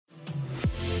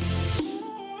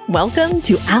Welcome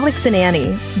to Alex and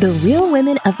Annie, the real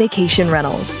women of vacation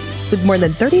rentals. With more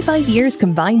than 35 years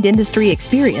combined industry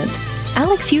experience,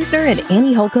 Alex Husner and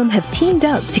Annie Holcomb have teamed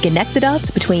up to connect the dots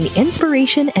between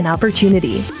inspiration and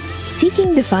opportunity,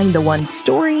 seeking to find the one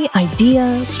story,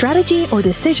 idea, strategy, or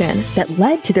decision that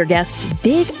led to their guests'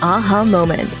 big aha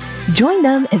moment. Join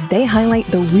them as they highlight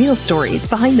the real stories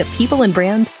behind the people and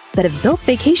brands that have built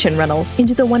vacation rentals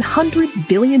into the $100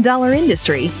 billion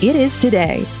industry it is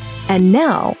today. And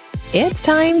now, it's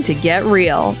time to get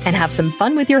real and have some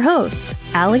fun with your hosts,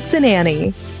 Alex and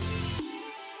Annie.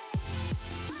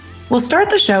 We'll start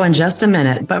the show in just a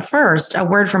minute, but first, a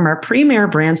word from our premier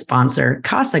brand sponsor,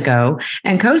 CasaGo,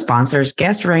 and co-sponsors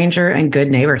Guest Ranger and Good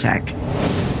Neighbor Tech.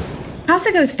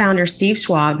 CasaGo's founder, Steve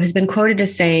Schwab, has been quoted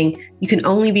as saying, "You can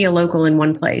only be a local in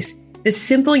one place." This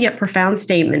simple yet profound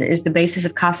statement is the basis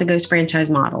of CasaGo's franchise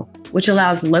model, which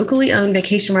allows locally owned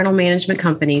vacation rental management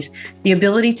companies the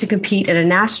ability to compete at a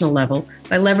national level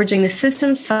by leveraging the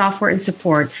systems, software, and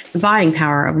support, the buying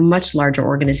power of a much larger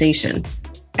organization.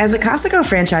 As a CasaGo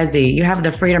franchisee, you have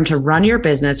the freedom to run your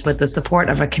business with the support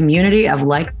of a community of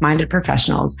like-minded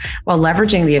professionals while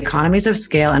leveraging the economies of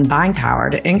scale and buying power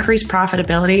to increase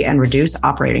profitability and reduce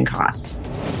operating costs.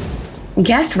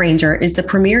 Guest Ranger is the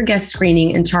premier guest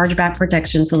screening and chargeback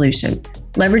protection solution.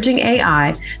 Leveraging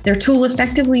AI, their tool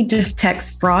effectively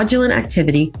detects fraudulent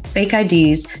activity, fake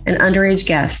IDs, and underage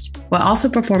guests, while also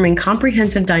performing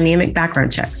comprehensive dynamic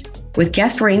background checks. With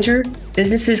Guest Ranger,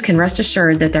 businesses can rest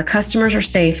assured that their customers are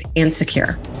safe and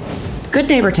secure. Good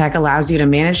Neighbor Tech allows you to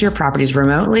manage your properties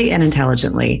remotely and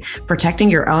intelligently, protecting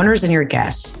your owners and your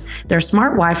guests. Their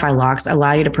smart Wi-Fi locks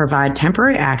allow you to provide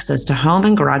temporary access to home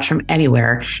and garage from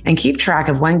anywhere and keep track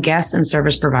of when guests and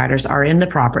service providers are in the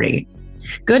property.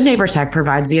 Good Neighbor Tech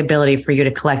provides the ability for you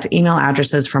to collect email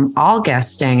addresses from all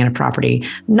guests staying in a property,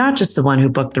 not just the one who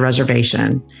booked the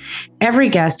reservation. Every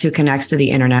guest who connects to the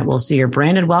internet will see your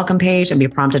branded welcome page and be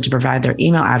prompted to provide their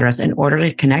email address in order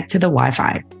to connect to the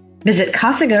Wi-Fi. Visit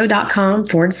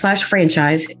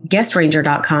casago.com/franchise,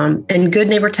 guestranger.com, and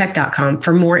goodneighbortech.com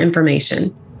for more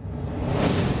information.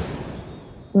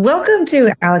 Welcome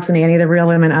to Alex and Annie, the real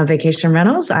women of vacation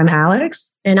rentals. I'm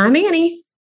Alex. And I'm Annie.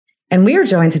 And we are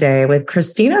joined today with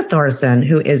Christina Thoreson,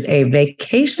 who is a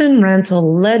vacation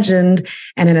rental legend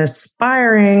and an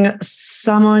aspiring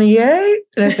sommelier.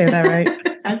 Did I say that right?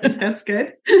 I think that's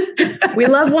good. We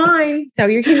love wine, so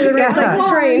you're keeping the right place to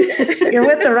train. You're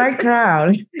with the right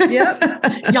crowd. Yep.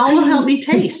 Y'all will help me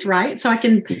taste, right? So I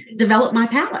can develop my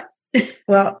palate.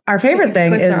 Well, our favorite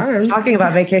thing is talking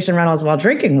about vacation rentals while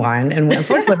drinking wine. And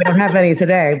unfortunately, we don't have any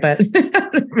today, but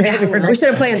maybe we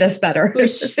should have planned this better.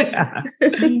 Next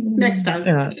time.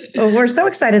 Yeah. Well, we're so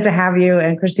excited to have you.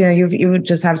 And Christina, you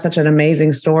just have such an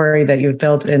amazing story that you've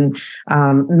built in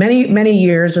many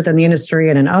years within the industry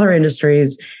and in other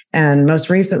industries. And most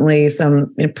recently,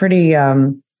 some pretty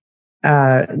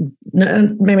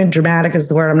maybe dramatic is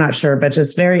the word, I'm not sure, but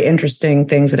just very interesting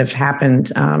things that have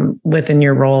happened within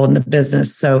your role in the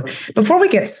business. So before we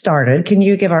get started, can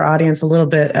you give our audience a little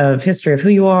bit of history of who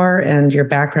you are and your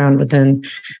background within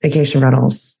vacation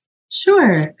rentals?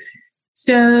 Sure.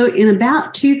 So in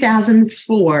about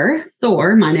 2004,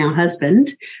 Thor, my now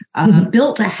husband,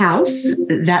 built a house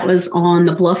that was on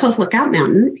the bluff of Lookout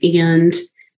Mountain, and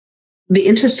the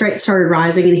interest rate started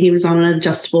rising, and he was on an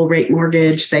adjustable rate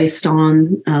mortgage based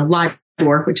on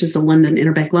LIBOR, which is the London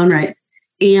Interbank Loan Rate,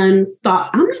 and thought,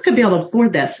 I'm not going to be able to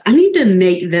afford this. I need to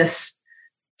make this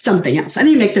something else. I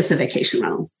need to make this a vacation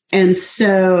rental. And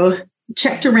so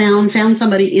checked around, found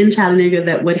somebody in Chattanooga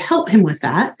that would help him with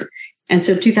that. And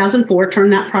so 2004,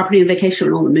 turned that property into a vacation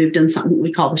rental and moved in something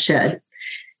we call the shed.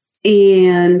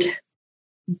 And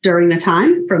during the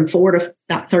time from 4 to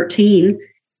about 13,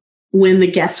 when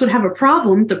the guests would have a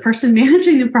problem, the person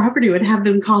managing the property would have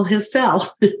them call his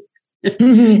cell.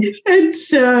 And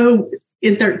so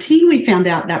in 13, we found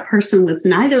out that person was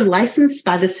neither licensed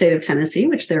by the state of Tennessee,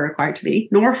 which they're required to be,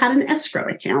 nor had an escrow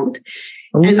account.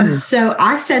 Ooh. And so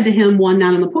I said to him one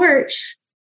night on the porch,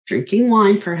 drinking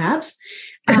wine perhaps,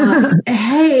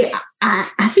 hey,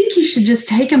 I think you should just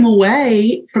take them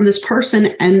away from this person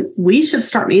and we should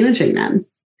start managing them.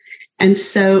 And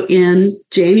so in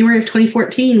January of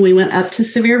 2014, we went up to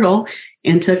Sevierville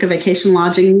and took a vacation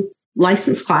lodging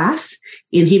license class,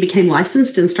 and he became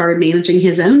licensed and started managing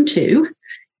his own too.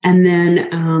 And then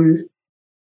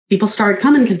people started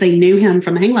coming because they knew him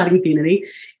from the hang gliding community,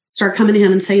 started coming to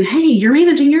him and saying, hey, you're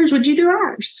managing yours. Would you do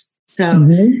ours? So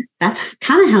that's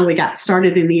kind of how we got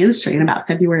started in the industry in about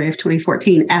February of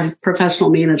 2014 as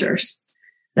professional managers.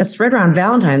 That's right around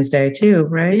Valentine's Day too,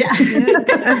 right? Yeah.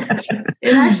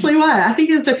 It actually was. I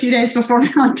think it was a few days before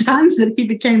Valentine's that he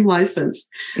became licensed.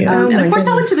 Yeah. And of course,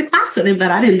 I went to the class with him, but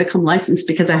I didn't become licensed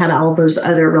because I had all those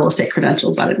other real estate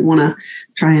credentials. I didn't want to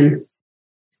try and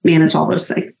manage all those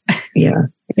things. Yeah.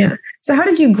 Yeah. So how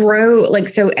did you grow? Like,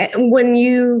 so when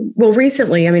you, well,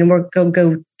 recently, I mean, we'll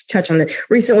go touch on it.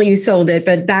 Recently you sold it,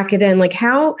 but back then, like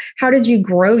how did you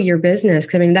grow your business?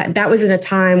 Cause I mean, that was at a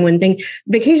time when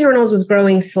vacation rentals was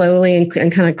growing slowly and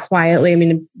kind of quietly. I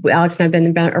mean, Alex and I've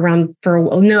been around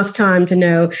for enough time to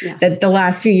know that the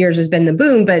last few years has been the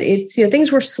boom, but it's,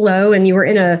 things were slow and you were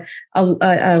in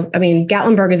I mean,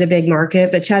 Gatlinburg is a big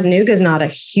market, but Chattanooga is not a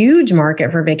huge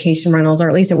market for vacation rentals, or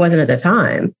at least it wasn't at the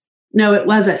time. No, it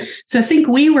wasn't. So I think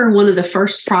we were one of the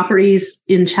first properties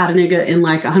in Chattanooga in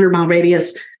like 100-mile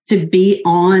radius to be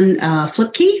on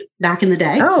Flipkey back in the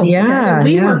day. Oh, yeah. So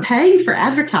we were paying for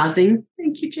advertising.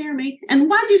 Thank you, Jeremy. And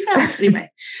why'd you sell it anyway?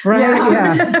 Right.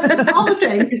 Yeah. All the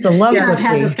things. I used to love I've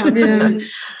had this Flipkey.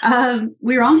 conversation.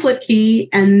 We were on Flipkey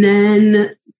and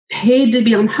then paid to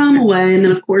be on HomeAway. And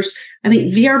then, of course, I think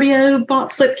VRBO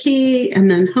bought Flipkey and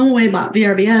then HomeAway bought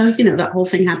VRBO. That whole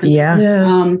thing happened.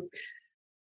 Yeah.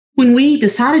 When we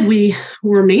decided we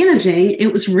were managing,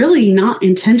 it was really not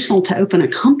intentional to open a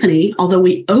company, although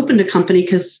we opened a company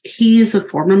because he is a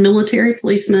former military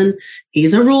policeman.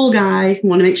 He's a rule guy. We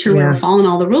want to make sure we're following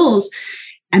all the rules.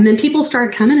 And then people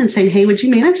started coming and saying, hey, would you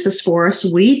manage this for us?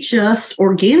 We just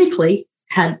organically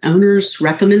had owners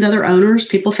recommend other owners.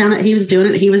 People found out he was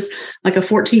doing it. He was like a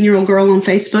 14-year-old girl on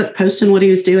Facebook posting what he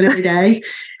was doing every day.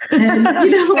 And,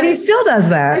 and he still does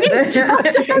that. That's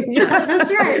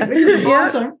right. Which is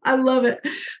awesome. I love it.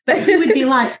 But he would be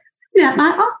like at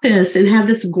my office and have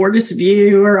this gorgeous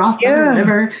view or off or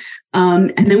whatever.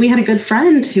 And then we had a good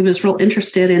friend who was real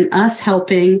interested in us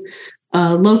helping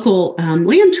a local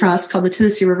land trust called the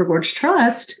Tennessee River Gorge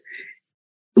Trust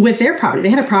with their property. They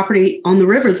had a property on the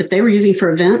river that they were using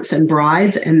for events and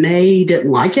brides, and they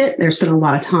didn't like it. They're spending a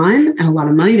lot of time and a lot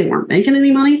of money. They weren't making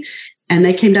any money. And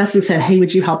they came to us and said, hey,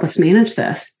 would you help us manage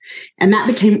this? And that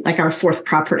became like our fourth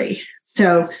property.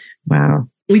 So wow,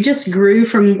 we just grew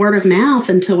from word of mouth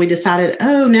until we decided,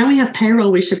 oh, now we have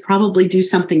payroll. We should probably do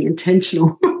something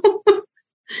intentional.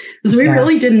 Because we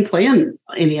really didn't plan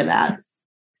any of that.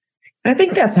 I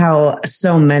think that's how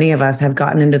so many of us have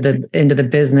gotten into the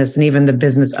business, and even the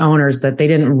business owners, that they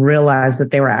didn't realize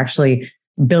that they were actually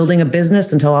building a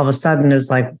business until all of a sudden it was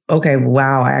like, okay,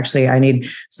 wow, I need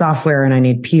software and I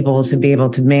need people to be able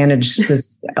to manage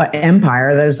this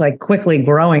empire that is like quickly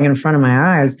growing in front of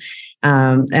my eyes.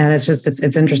 And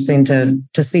it's interesting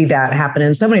to see that happen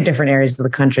in so many different areas of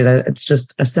the country, that it's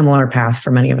just a similar path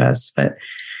for many of us. But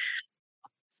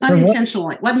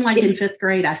unintentional. It wasn't like in fifth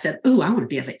grade I said, "Oh, I want to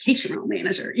be a vacation rental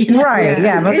manager." Right?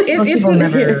 Yeah. Most people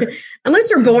never.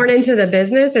 Unless you're born into the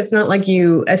business, it's not like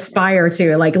you aspire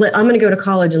to. Like, I'm going to go to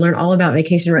college and learn all about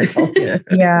vacation rentals.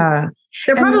 Yeah.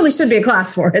 There probably should be a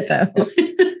class for it, though.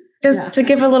 Just to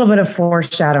give a little bit of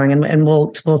foreshadowing, and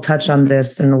we'll touch on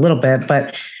this in a little bit.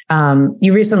 But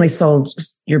you recently sold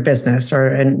your business,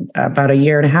 about a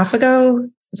year and a half ago.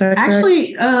 Is that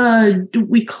actually,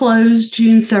 we closed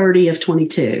June 30 of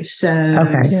 22. So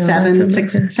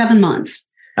 7 months.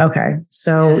 Okay.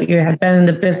 So you had been in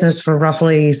the business for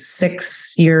roughly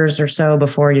 6 years or so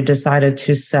before you decided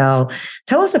to sell.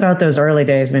 Tell us about those early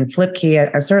days. I mean,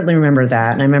 Flipkey, I certainly remember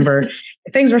that. And I remember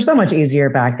things were so much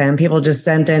easier back then. People just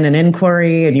sent in an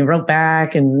inquiry and you wrote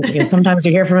back, and sometimes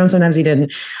you hear from them, sometimes you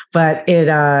didn't. But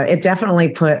it definitely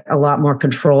put a lot more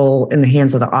control in the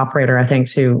hands of the operator, I think,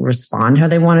 to respond how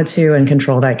they wanted to and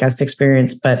control that guest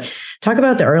experience. But talk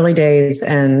about the early days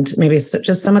and maybe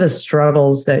just some of the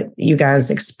struggles that you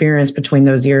guys experienced between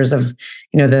those years of,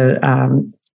 the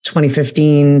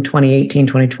 2015, 2018,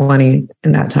 2020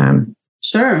 in that time.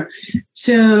 Sure.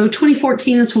 So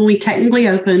 2014 is when we technically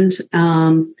opened.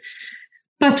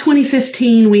 By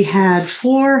 2015, we had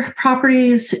 4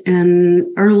 properties, and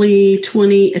by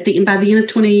the end of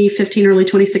 2015, early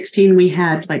 2016, we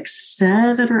had like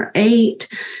 7 or 8.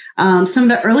 Some of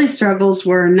the early struggles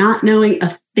were not knowing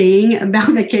a thing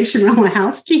about vacation rental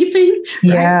housekeeping.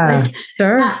 Right? Yeah,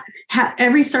 sure.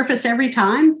 Every surface, every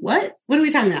time. What are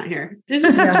we talking about here? Just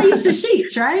change the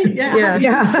sheets, right? Yeah,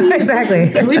 exactly.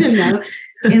 So we didn't know.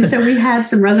 And so we had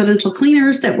some residential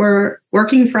cleaners that were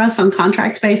working for us on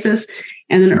contract basis.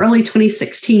 And then early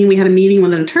 2016, we had a meeting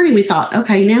with an attorney. We thought,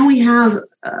 okay, now we have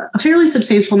a fairly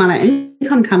substantial amount of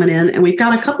income coming in, and we've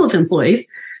got a couple of employees.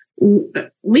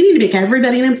 We need to make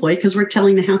everybody an employee because we're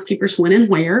telling the housekeepers when and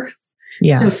where.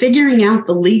 Yeah. So figuring out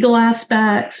the legal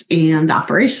aspects and the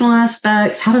operational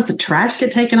aspects, how does the trash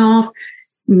get taken off?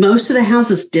 Most of the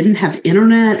houses didn't have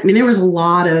internet. I mean, it was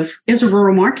a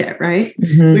rural market, right?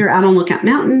 Mm-hmm. We were out on Lookout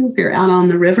Mountain. We were out on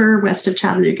the river west of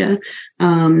Chattanooga,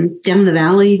 down the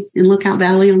valley in Lookout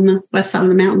Valley on the west side of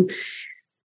the mountain.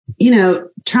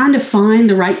 Trying to find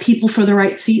the right people for the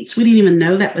right seats. We didn't even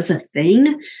know that was a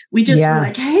thing. We just were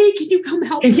like, hey, can you come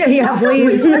help us? Yeah,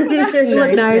 please. Look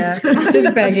nice. Yeah.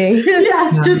 Just begging.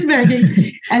 Yes, just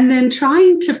begging. And then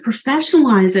trying to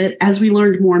professionalize it as we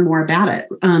learned more and more about it.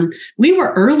 We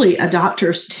were early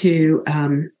adopters to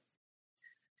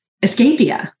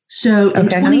Escapia. So in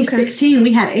 2016,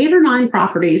 we had 8 or 9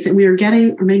 properties and we were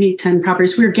getting, or maybe 10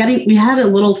 properties. We had a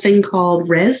little thing called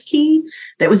Res Key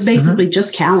that was basically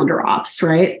just calendar ops,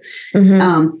 right?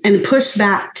 Mm-hmm. And pushed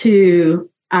back to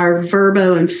our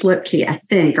Verbo and Flip Key, I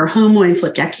think, or Homeway and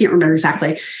Flip Key. I can't remember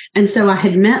exactly. And so I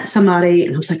had met somebody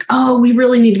and I was like, oh, we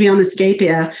really need to be on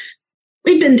Escapia.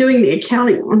 We'd been doing the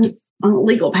accounting on a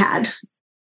legal pad.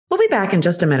 We'll be back in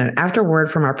just a minute after word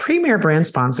from our premier brand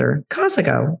sponsor,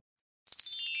 Casago.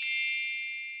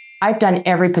 I've done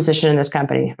every position in this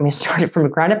company. I mean, started from the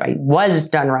ground up. I was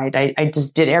done right. I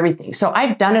just did everything. So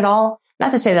I've done it all.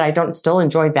 Not to say that I don't still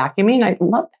enjoy vacuuming. I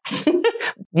love that.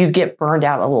 You get burned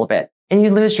out a little bit and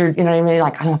you lose your,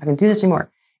 like, I don't know if I can do this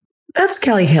anymore. That's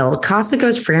Kelly Hill,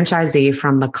 Casago's franchisee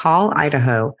from McCall,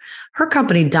 Idaho. Her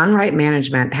company, Done Right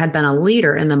Management, had been a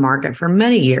leader in the market for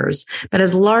many years, but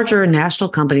as larger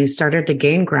national companies started to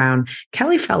gain ground,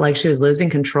 Kelly felt like she was losing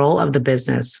control of the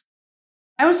business.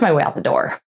 I was my way out the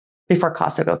door before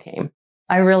Casago came.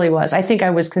 I really was. I think I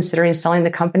was considering selling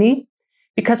the company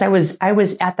because I was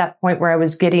at that point where I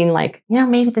was getting like,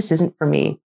 maybe this isn't for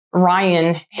me.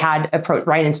 Ryan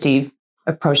and Steve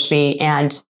approached me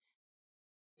and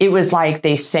it was like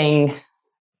they sang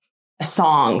a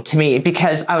song to me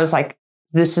because I was like,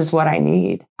 this is what I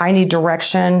need. I need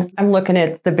direction. I'm looking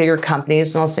at the bigger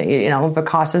companies and I'll say,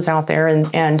 Vicasa's out there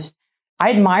and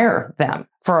I admire them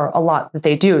for a lot that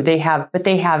they do. They have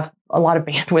a lot of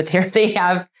bandwidth here. They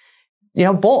have,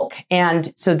 bulk.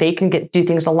 And so they can do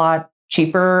things a lot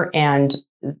cheaper and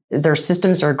their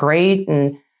systems are great.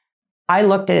 And I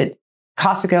looked at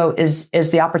Casago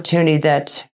as the opportunity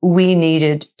that we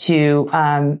needed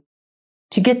to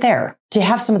get there, to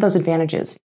have some of those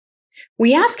advantages.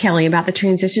 We asked Kelly about the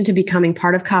transition to becoming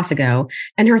part of Casago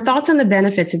and her thoughts on the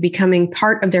benefits of becoming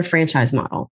part of their franchise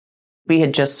model. We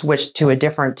had just switched to a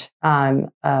different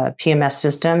PMS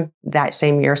system that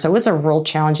same year. So it was a real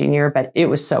challenging year, but it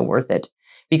was so worth it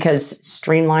because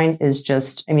Streamline is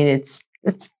just, it's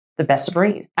the best of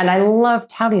breed. And I love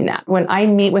touting that. When I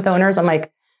meet with owners, I'm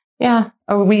like,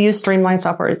 we use Streamline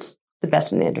software. It's the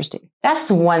best in the industry. That's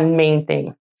the one main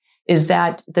thing is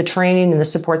that the training and the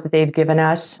support that they've given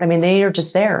us. They are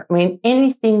just there.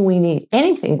 Anything we need.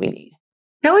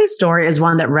 Kelly's story is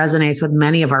one that resonates with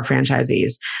many of our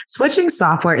franchisees. Switching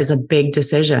software is a big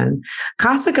decision.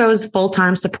 Casago's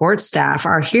full-time support staff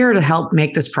are here to help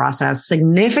make this process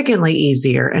significantly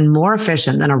easier and more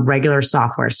efficient than a regular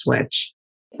software switch.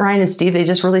 Ryan and Steve, they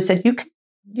just really said, you can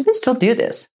still do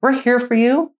this. We're here for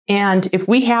you. And if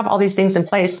we have all these things in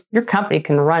place, your company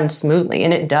can run smoothly,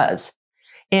 and it does.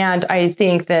 And I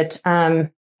think that, I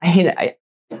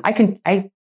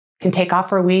can take off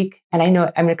for a week and I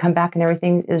know I'm going to come back and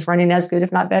everything is running as good,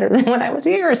 if not better than when I was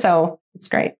here. So it's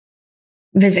great.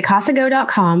 Visit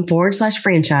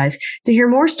casago.com/franchise to hear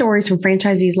more stories from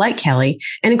franchisees like Kelly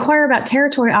and inquire about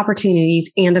territory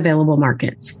opportunities and available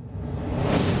markets.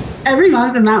 Every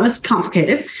month, and that was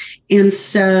complicated. And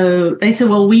so they said,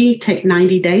 well, we take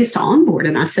 90 days to onboard.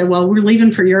 And I said, well, we're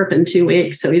leaving for Europe in 2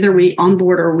 weeks. So either we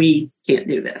onboard or we can't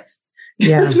do this.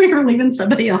 Because we were leaving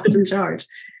somebody else in charge.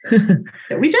 So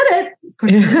we did it. Of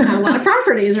course, we had a lot of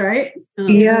properties, right?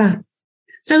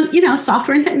 So,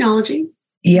 software and technology,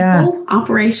 people,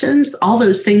 operations, all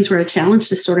those things were a challenge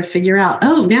to sort of figure out,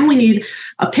 now we need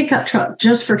a pickup truck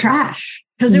just for trash.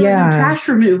 Because there was no trash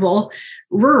removal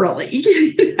rurally.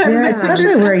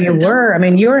 Especially where you were.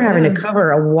 You were having to cover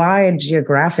a wide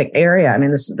geographic area.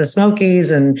 The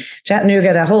Smokies and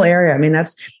Chattanooga, that whole area.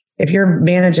 That's... If you're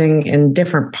managing in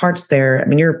different parts there,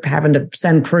 you're having to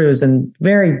send crews in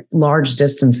very large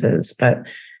distances, but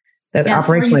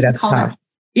operationally that's tough.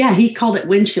 He called it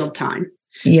windshield time.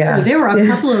 Yeah. So there were a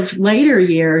couple of later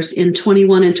years in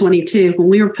 21 and 22 when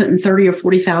we were putting 30 or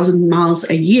 40,000 miles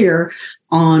a year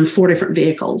on 4 different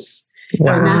vehicles.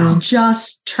 Wow. And that's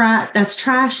just that's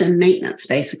trash and maintenance,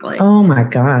 basically. Oh my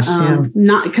gosh.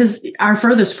 Not because our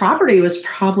furthest property was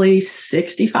probably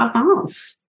 65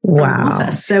 miles.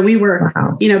 Wow. So we were,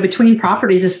 between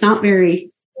properties, it's not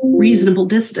very reasonable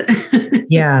distance.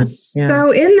 Yes. Yeah.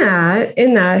 So in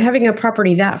that, having a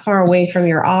property that far away from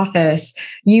your office,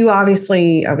 you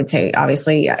obviously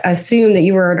assume that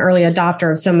you were an early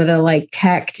adopter of some of the like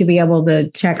tech to be able to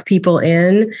check people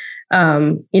in.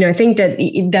 I think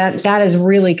that has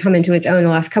really come into its own in the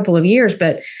last couple of years,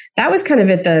 but that was kind of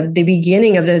at the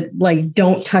beginning of the like,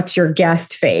 don't touch your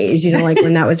guest phase, like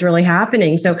when that was really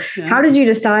happening. So how did you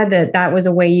decide that was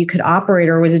a way you could operate,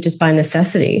 or was it just by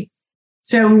necessity?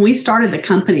 So when we started the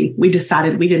company, we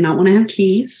decided we did not want to have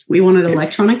keys. We wanted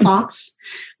electronic locks.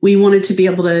 We wanted to be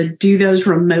able to do those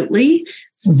remotely.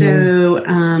 So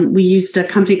we used a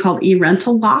company called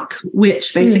eRental Lock,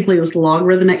 which basically was a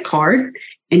logarithmic card.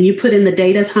 And you put in the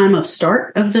data time of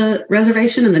start of the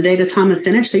reservation and the data time of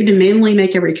finish. So you didn't manually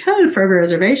make every code for every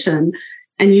reservation.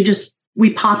 And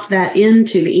we popped that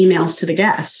into the emails to the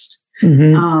guest.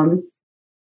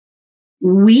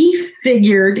 We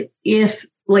figured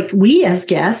we as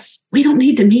guests, we don't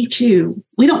need to meet you.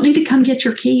 We don't need to come get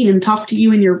your key and talk to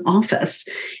you in your office.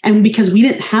 And because we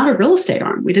didn't have a real estate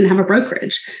arm, we didn't have a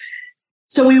brokerage.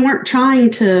 So we weren't trying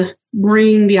to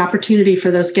bring the opportunity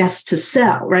for those guests to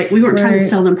sell, right? We weren't trying to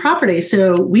sell them property.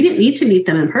 So we didn't need to meet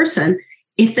them in person.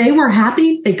 If they were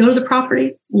happy, they go to the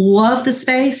property, love the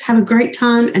space, have a great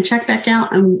time, and check back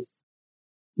out. And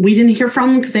we didn't hear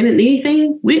from them because they didn't need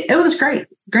anything. It was great.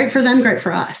 Great for them, great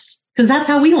for us. Because that's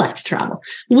how we like to travel.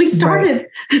 When we started,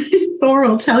 Thor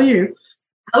will tell you,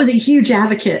 I was a huge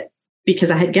advocate because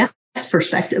I had guest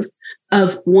perspective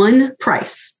of one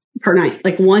price per night,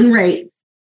 like one rate.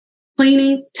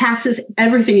 Cleaning, taxes,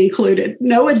 everything included,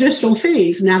 no additional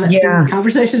fees. Now that the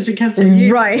conversations become so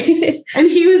huge. Right.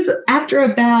 And he was, after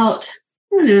about,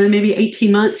 maybe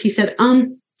 18 months, he said, I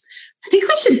think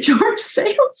we should charge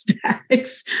sales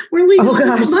tax. We're leaving all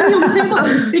this money on the table.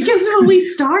 Because when we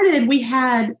started,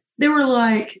 they were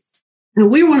like,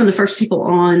 we were one of the first people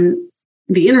on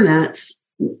the internets,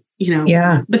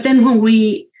 But then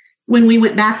when we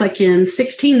went back, like in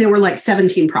 16, there were like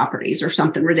 17 properties or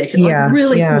something ridiculous,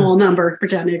 really small number for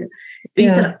Chattanooga. And he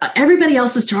said, everybody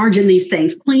else is charging these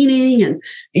things, cleaning and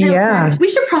sales tax. We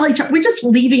should probably we're just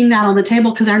leaving that on the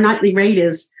table because our nightly rate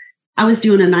I was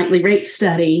doing a nightly rate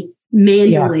study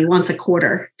manually once a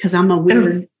quarter because I'm a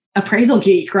weird appraisal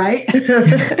geek, right?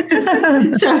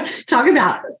 So talk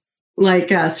about like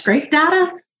scrape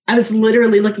data. I was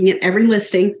literally looking at every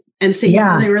listing and seeing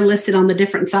how they were listed on the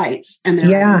different sites. And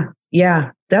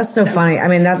that's so funny. I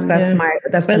mean, that's been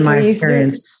my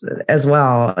experience as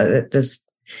well. Just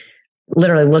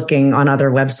literally looking on other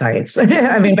websites.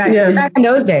 I mean, back in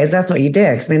those days, that's what you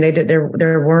did. 'Cause I mean,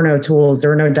 there were no tools.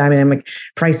 There were no dynamic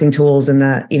pricing tools in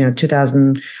the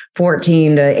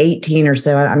 2014 to 18 or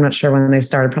so. I'm not sure when they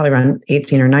started. Probably around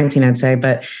 18 or 19, I'd say.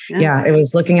 But it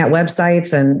was looking at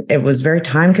websites, and it was very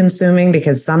time consuming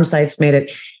because some sites made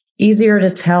it easier to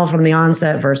tell from the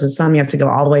onset versus some you have to go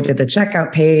all the way to the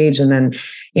checkout page. And then,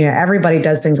 everybody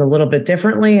does things a little bit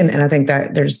differently. And I think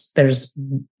that there's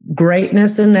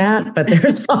greatness in that, but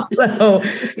there's also,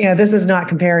 this is not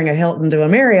comparing a Hilton to a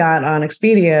Marriott on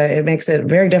Expedia. It makes it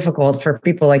very difficult for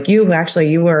people like you, who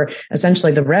actually you were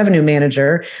essentially the revenue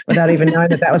manager without even knowing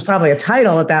that was probably a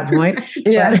title at that point.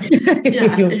 Exactly.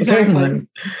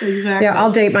 Yeah,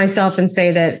 I'll date myself and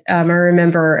say that I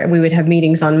remember we would have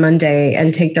meetings on Monday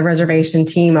and take the reservation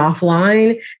team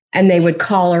offline, and they would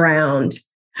call around.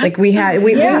 Like we had,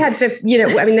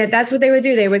 that's what they would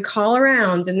do. They would call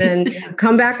around and then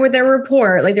come back with their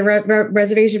report. Like the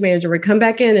reservation manager would come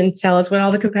back in and tell us what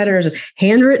all the competitors,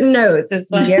 handwritten notes.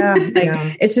 It's like,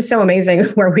 it's just so amazing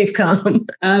where we've come.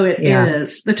 Oh, it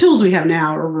is. The tools we have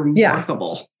now are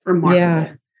remarkable.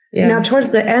 Yeah. Now,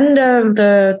 towards the end of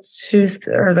the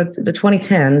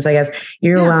 2010s, I guess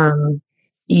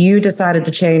you decided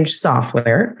to change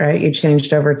software, right? You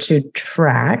changed over to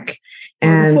Track.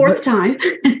 And the fourth time.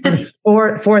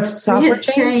 fourth software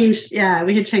changed. Yeah,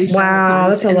 we had changed. Wow,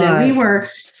 that's a lot.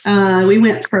 We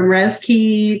went from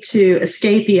ResKey to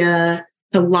Escapia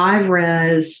to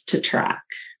LiveRes to Track.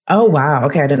 Oh, wow.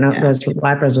 Okay. I didn't know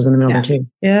LiveRes was in the middle of it too.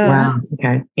 Yeah. Wow.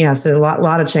 Okay. Yeah. So a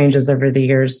lot of changes over the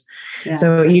years. Yeah.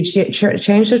 So you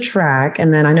changed the Track.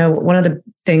 And then I know one of the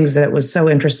things that was so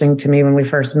interesting to me when we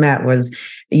first met was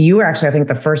you were actually, I think,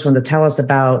 the first one to tell us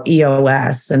about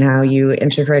EOS and how you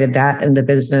integrated that in the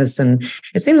business. And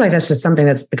it seems like that's just something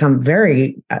that's become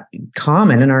very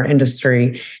common in our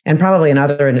industry and probably in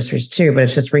other industries too. But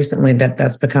it's just recently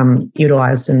that's become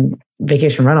utilized in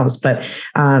vacation rentals. But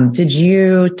did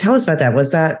you tell us about that?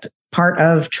 Was that part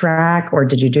of Track, or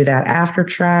did you do that after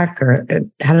Track, or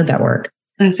how did that work?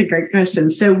 That's a great question.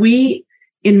 So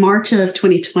in March of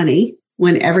 2020,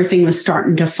 when everything was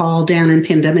starting to fall down in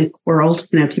pandemic world,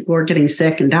 people were getting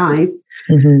sick and dying.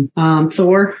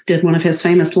 Thor did one of his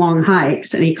famous long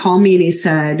hikes, and he called me and he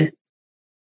said,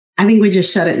 I think we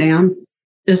just shut it down.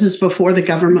 This is before the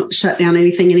government shut down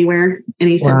anything anywhere. And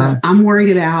he said, but I'm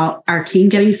worried about our team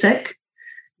getting sick,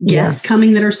 guests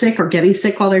coming that are sick or getting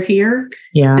sick while they're here.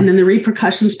 Yeah. And then the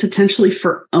repercussions potentially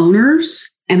for owners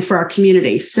and for our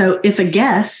community. So if a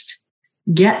guest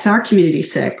gets our community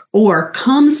sick or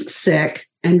comes sick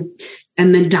and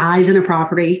then dies in a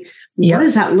property, what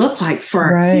does that look like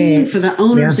for our team, for the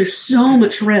owners? There's so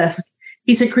much risk.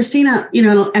 He said, Christina,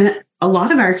 and a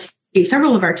lot of our team,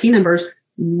 several of our team members,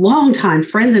 longtime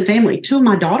friends and family, 2 of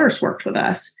my daughters worked with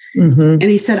us. And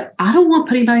he said, I don't want to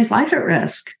put anybody's life at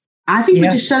risk. I think we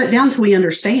just shut it down till we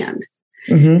understand.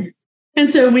 And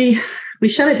so we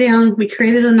shut it down. We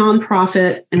created a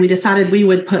nonprofit, and we decided we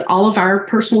would put all of our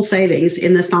personal savings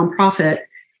in this nonprofit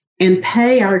and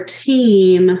pay our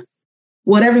team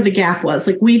whatever the gap was.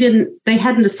 Like they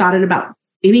hadn't decided about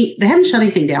they hadn't shut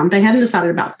anything down. They hadn't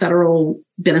decided about federal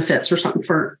benefits or something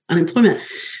for unemployment.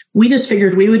 We just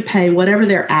figured we would pay whatever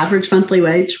their average monthly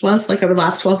wage was, like over the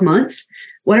last 12 months,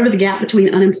 whatever the gap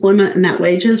between unemployment and that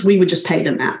wages, we would just pay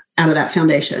them that out of that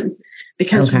foundation,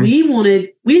 because we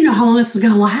didn't know how long this was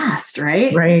going to last.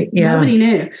 Right. Right. Yeah. Nobody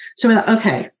knew. So we thought,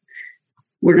 okay,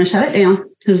 we're going to shut it down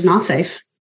because it's not safe.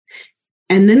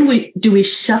 And then do we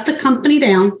shut the company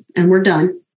down and we're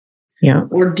done? Yeah.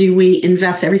 Or do we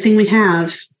invest everything we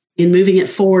have in moving it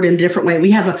forward in a different way?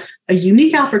 We have a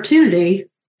unique opportunity.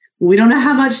 We don't know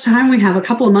how much time we have, a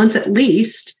couple of months at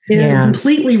least, to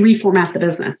completely reformat the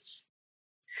business.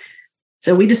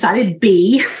 So we decided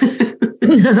B.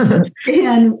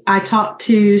 And I talked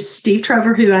to Steve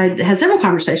Trover, who I had several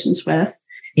conversations with.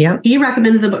 Yeah. He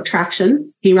recommended the book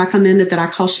Traction. He recommended that I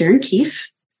call Sharon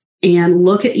Keefe and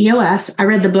look at EOS. I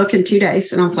read the book in 2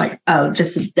 days and I was like, oh,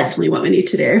 this is definitely what we need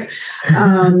to do.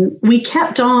 We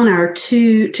kept on our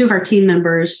two of our team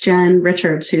members, Jen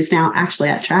Richards, who's now actually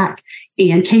at Track,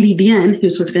 and Katie Bien,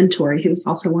 who's with Ventori, who's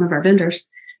also one of our vendors.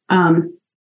 And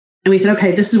we said,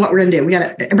 okay, this is what we're going to do. We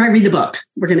got to everybody read the book.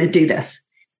 We're going to do this.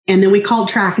 And then we called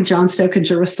Track, and John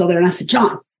Stokinger was still there. And I said,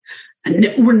 John,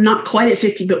 we're not quite at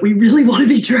 50, but we really want to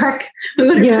be Track.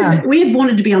 We had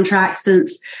wanted to be on Track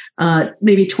since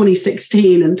maybe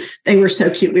 2016. And they were so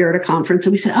cute. We were at a conference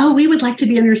and we said, oh, we would like to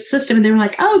be in your system. And they were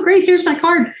like, oh, great. Here's my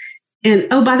card. And,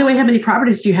 oh, by the way, how many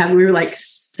properties do you have? And we were like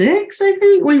 6, I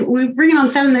think. We bring it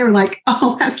on 7. They were like,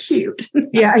 oh, how cute.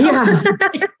 Yeah. Yeah.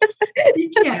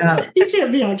 You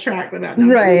can't be on Track without that.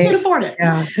 Right. You can't afford it.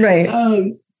 Yeah.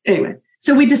 Right. Anyway.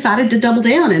 So we decided to double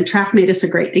down, and Track made us a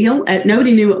great deal.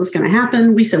 Nobody knew what was going to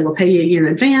happen. We said, we'll pay you a year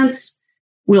in advance.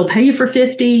 We'll pay you for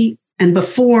 50. And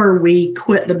before we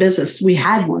quit the business, we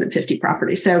had more than 50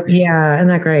 properties. So yeah, isn't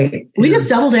that great? We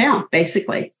just doubled down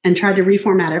basically and tried to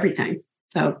reformat everything.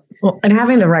 So, well, and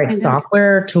having the right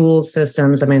software, tools,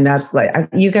 systems. I mean, that's like,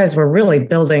 you guys were really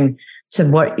building to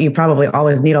what you probably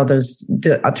always need all those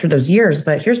through those years.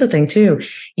 But here's the thing too,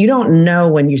 you don't know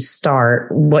when you start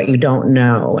what you don't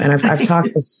know. And I've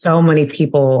talked to so many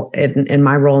people in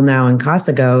my role now in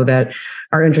Casago that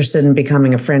are interested in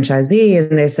becoming a franchisee.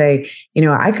 And they say,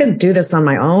 I could do this on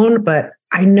my own, but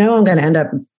I know I'm going to end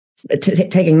up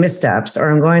taking missteps, or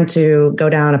I'm going to go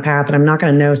down a path and I'm not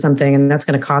going to know something. And that's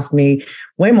going to cost me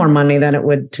way more money than it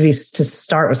would to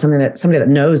start with somebody that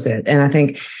knows it. And I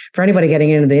think for anybody getting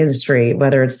into the industry,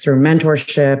 whether it's through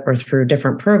mentorship or through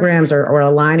different programs or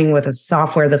aligning with a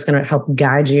software that's going to help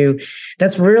guide you,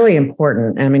 that's really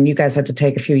important. I mean, you guys had to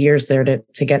take a few years there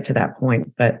to get to that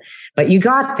point, but you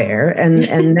got there.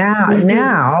 And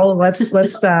now let's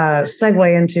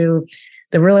segue into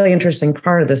the really interesting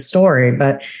part of the story.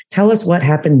 But tell us what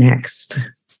happened next.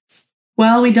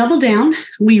 Well, we doubled down.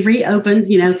 We reopened,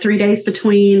 3 days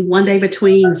between, 1 day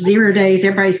between, 0 days.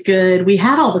 Everybody's good. We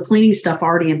had all the cleaning stuff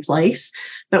already in place,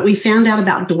 but we found out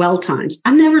about dwell times.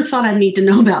 I never thought I'd need to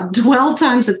know about dwell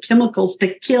times of chemicals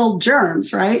to kill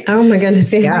germs, right? Oh my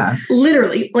goodness. Yeah.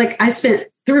 Literally, I spent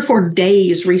 3 or 4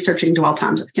 days researching dwell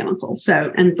times of chemicals.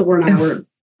 So, and Thor and I were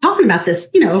talking about this,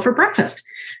 over breakfast.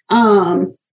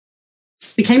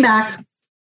 We came back,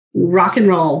 rock and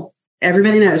roll.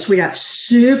 Everybody knows we got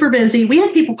super busy. We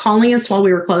had people calling us while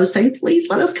we were closed saying, please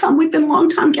let us come. We've been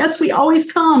long-time guests. We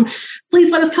always come. Please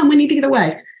let us come. We need to get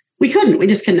away. We couldn't. We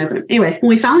just couldn't open it. Anyway, when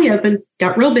we finally opened,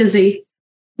 got real busy.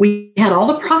 We had all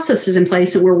the processes in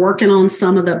place and we're working on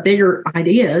some of the bigger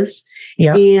ideas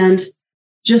and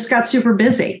just got super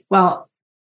busy. Well,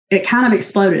 it kind of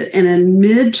exploded. And in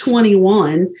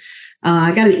mid-21,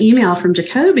 I got an email from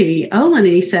Jacoby Owen,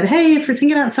 and he said, hey, if you're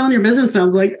thinking about selling your business, and I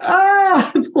was like,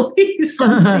 please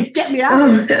get me out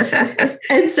of it.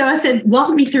 And so I said,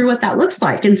 walk me through what that looks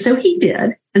like. And so he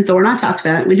did. And Thor and I talked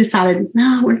about it. We decided,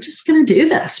 no, we're just going to do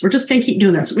this. We're just going to keep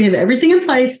doing this. We have everything in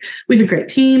place. We have a great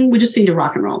team. We just need to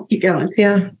rock and roll, keep going.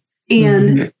 Yeah.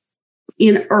 And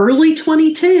in early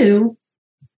 22,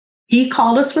 he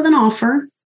called us with an offer.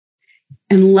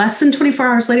 And less than 24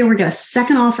 hours later, we got a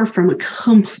second offer from a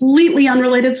completely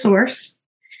unrelated source.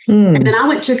 And then I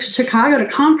went to Chicago to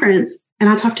conference, and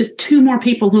I talked to 2 more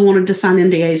people who wanted to sign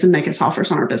NDAs and make us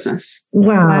offers on our business.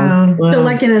 Wow. So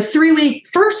like in a 3-week,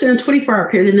 first in a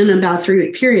 24-hour period, and then in about a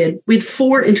 3-week period, we had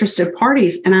 4 interested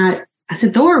parties. And I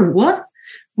said, Thor, what?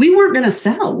 We weren't going to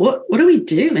sell. What do we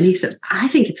do? And he said, I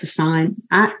think it's a sign.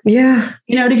 To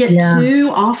get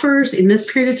 2 offers in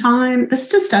this period of time, this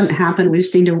just doesn't happen. We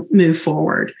just need to move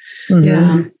forward.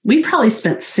 We probably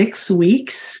spent 6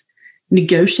 weeks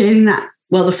negotiating that.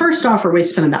 Well, the first offer we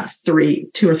spent about 2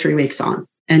 or 3 weeks on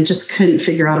and just couldn't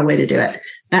figure out a way to do it.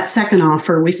 That second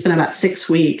offer, we spent about 6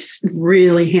 weeks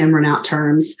really hammering out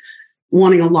terms,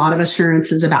 wanting a lot of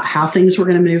assurances about how things were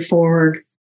going to move forward.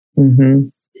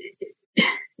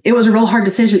 It was a real hard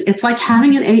decision. It's like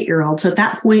having an 8-year-old. So at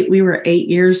that point, we were 8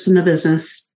 years in the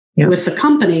business with the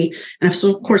company. And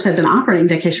so, of course, I've been operating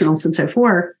vacation rentals since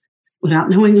 2004 without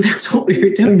knowing that's what we were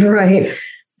doing. Right.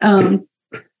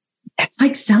 It's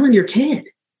like selling your kid.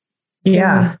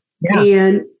 Yeah.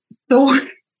 And Thor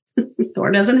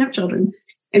doesn't have children.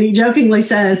 And he jokingly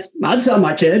says, I'd sell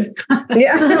my kid.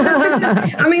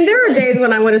 I mean, there are days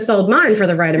when I would have sold mine for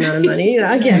the right amount of money.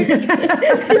 I get it.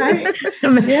 Right?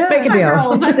 Make a deal.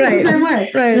 Girls, I think the same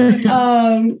way. Right.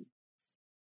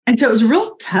 And so it was a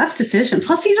real tough decision.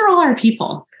 Plus, these are all our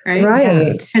people, right?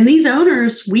 Right. And these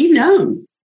owners, we've known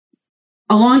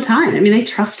a long time. I mean, they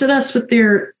trusted us with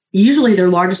usually their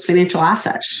largest financial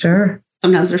asset. Sure.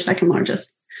 Sometimes their second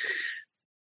largest.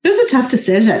 It was a tough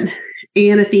decision.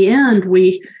 And at the end,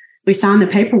 we signed the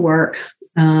paperwork.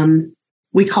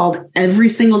 We called every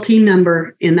single team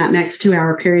member in that next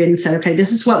 2-hour period and said, okay,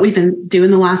 this is what we've been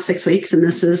doing the last 6 weeks. And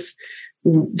this is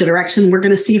the direction we're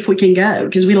going to see if we can go.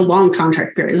 Because we had a long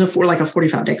contract period. It was like a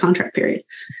 45-day contract period.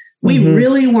 We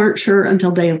really weren't sure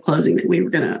until day of closing that we were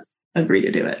going to agree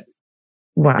to do it.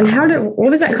 Wow. And what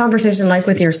was that conversation like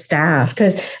with your staff?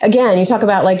 Because again, you talk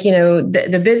about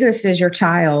the business is your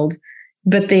child,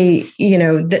 but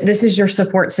this is your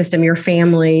support system, your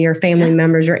family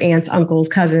members, your aunts, uncles,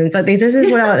 cousins. Like this is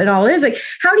what it all is. Like,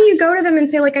 how do you go to them and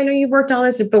say, like, I know you've worked all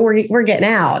this, but we're getting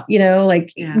out,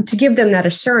 to give them that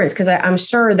assurance? Because I'm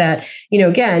sure that,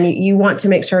 again, you want to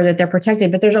make sure that they're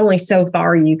protected, but there's only so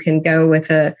far you can go with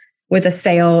a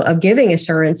sale of giving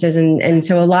assurances. And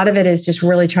so a lot of it is just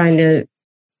really trying to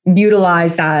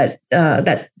utilize that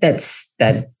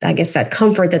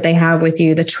comfort that they have with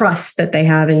you, the trust that they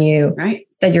have in you, right?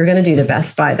 That you're going to do the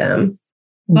best by them.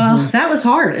 Well, that was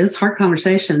hard. It was hard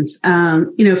conversations.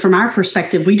 From our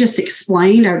perspective, we just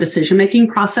explained our decision-making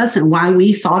process and why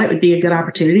we thought it would be a good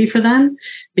opportunity for them,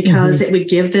 because it would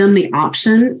give them the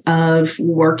option of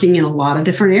working in a lot of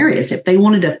different areas. If they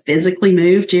wanted to physically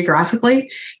move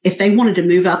geographically, if they wanted to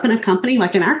move up in a company,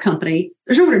 like in our company,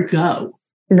 there's nowhere to go.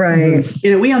 Right.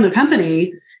 We own the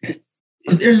company.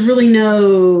 There's really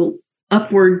no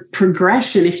upward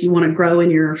progression if you want to grow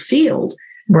in your field.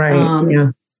 Right.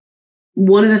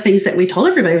 One of the things that we told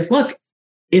everybody was, look,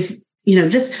 if,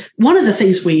 one of the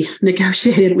things we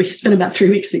negotiated, we spent about 3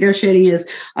 weeks negotiating,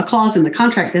 is a clause in the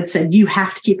contract that said you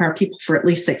have to keep our people for at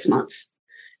least 6 months.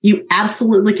 You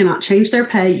absolutely cannot change their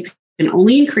pay. You can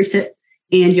only increase it.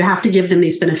 And you have to give them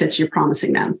these benefits you're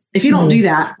promising them. If you don't do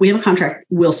that, we have a contract,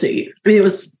 we'll sue you. I mean,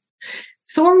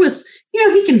 Thor was,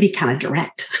 he can be kind of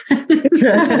direct.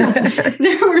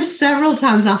 There were several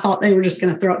times I thought they were just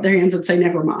going to throw up their hands and say,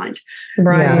 never mind.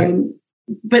 Right.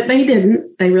 But they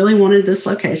didn't. They really wanted this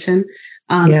location.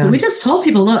 So we just told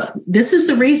people, look, this is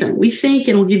the reason. We think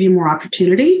it'll give you more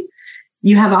opportunity.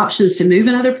 You have options to move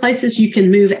in other places. You can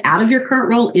move out of your current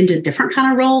role into a different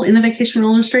kind of role in the vacation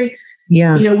rental industry.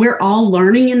 Yeah. We're all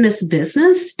learning in this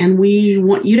business, and we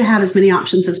want you to have as many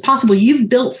options as possible. You've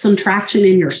built some traction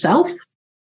in yourself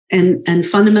and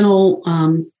fundamental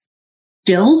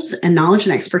skills and knowledge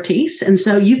and expertise. And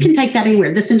so you can take that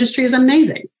anywhere. This industry is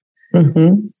amazing.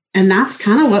 And that's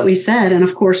kind of what we said. And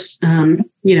of course,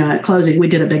 at closing, we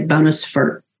did a big bonus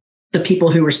for the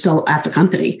people who were still at the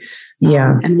company.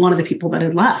 And one of the people that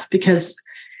had left, because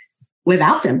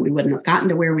without them, we wouldn't have gotten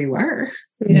to where we were.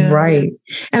 Yeah. Right.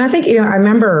 And I think, I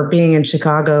remember being in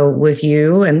Chicago with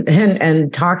you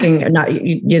and talking,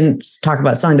 you didn't talk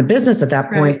about selling the business at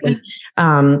that point. Right.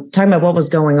 talking about what was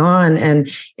going on.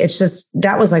 And it's just,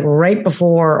 that was like right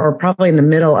before, or probably in the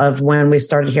middle of when we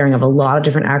started hearing of a lot of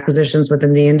different acquisitions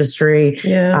within the industry.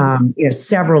 Yeah.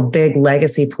 Several big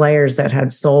legacy players that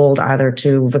had sold either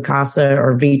to Vacasa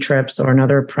or V-Trips or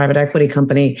another private equity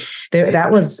company.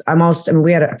 That was almost, I mean,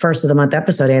 we had a first of the month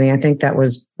episode, Annie. I think that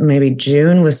was maybe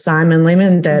June with Simon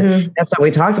Lehman. That's what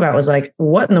we talked about, was like,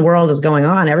 what in the world is going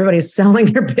on? Everybody's selling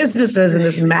their businesses in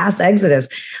this mass exodus.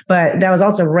 But that was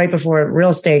also right before real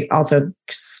estate also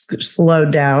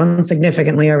slowed down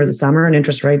significantly over the summer and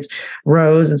interest rates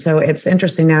rose. And so it's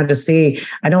interesting now to see,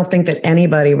 I don't think that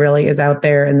anybody really is out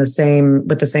there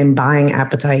with the same buying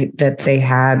appetite that they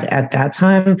had at that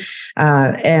time.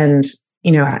 And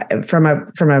from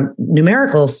a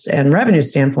numerical and revenue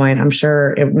standpoint, I'm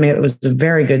sure it was a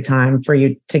very good time for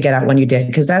you to get out when you did,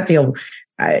 because that deal,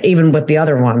 even with the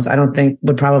other ones, I don't think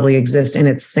would probably exist in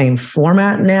its same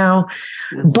format now.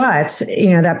 But,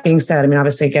 that being said, I mean,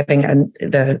 obviously getting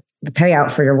the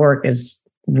payout for your work is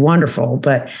wonderful,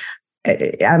 but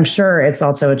I'm sure it's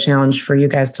also a challenge for you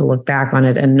guys to look back on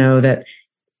it and know that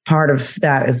part of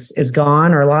that is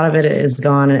gone, or a lot of it is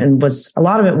gone, and a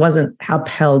lot of it wasn't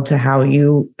upheld to how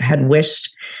you had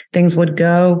wished things would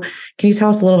go. Can you tell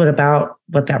us a little bit about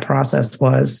what that process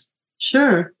was?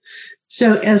 Sure.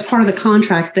 So as part of the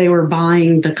contract, they were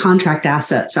buying the contract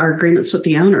assets, our agreements with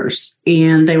the owners,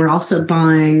 and they were also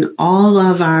buying all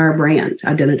of our brand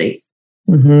identity.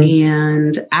 Mm-hmm.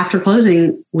 And after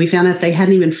closing, we found out they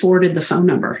hadn't even forwarded the phone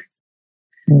number.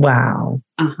 Wow.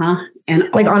 And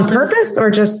like on purpose,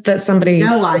 or just that somebody?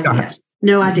 No idea.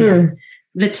 No idea.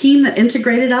 The team that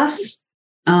integrated us,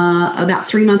 about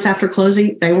 3 months after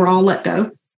closing, they were all let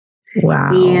go. Wow.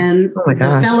 And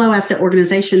the fellow at the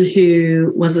organization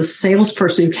who was a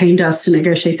salesperson who came to us to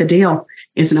negotiate the deal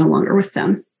is no longer with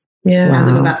them. Yeah. As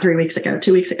of about 2 weeks ago.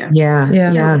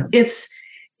 Yeah. So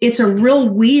it's a real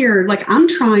weird, like, I'm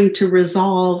trying to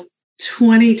resolve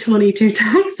 2022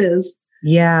 taxes.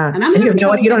 Yeah. And you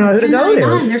don't know who to go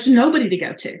to. There's nobody to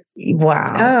go to.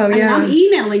 Wow. Oh, yeah. And I'm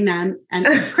emailing them and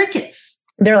crickets.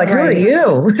 They're like, who are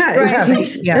you?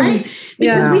 Right.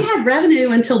 Because we had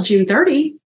revenue until June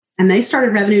 30, and they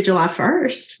started revenue July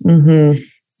 1st. Mm-hmm.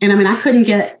 And I mean, I couldn't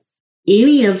get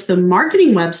any of the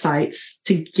marketing websites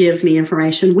to give me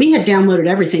information. We had downloaded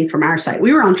everything from our site.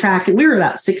 We were on track, and we were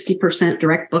about 60%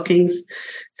 direct bookings.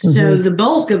 So the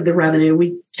bulk of the revenue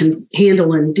we can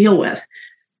handle and deal with.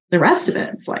 The rest of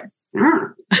it, it's like,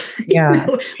 we're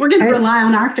going to rely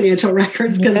on our financial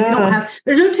records because we don't have,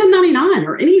 there's no 1099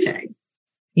 or anything.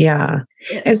 Yeah.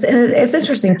 It's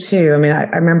interesting too. I mean, I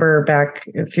remember back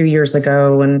a few years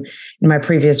ago when in my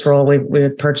previous role, we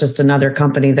had purchased another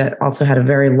company that also had a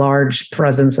very large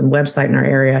presence and website in our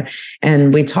area.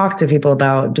 And we talked to people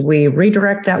about, do we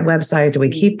redirect that website? Do we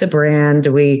keep the brand?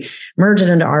 Do we merge it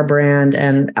into our brand?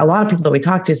 And a lot of people that we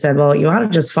talked to said, well, you ought to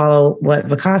just follow what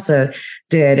Vacasa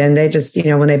did. And they just,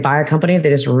 when they buy a company, they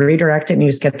just redirect it and you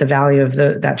just get the value of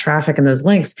that traffic and those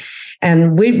links.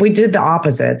 And we did the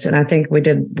opposite. And I think we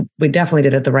definitely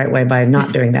did it the right way by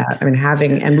not doing that. I mean,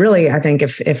 I think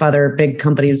if other big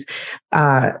companies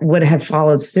would have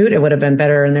followed suit, it would have been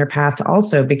better in their path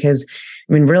also, because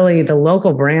I mean, really the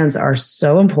local brands are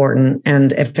so important.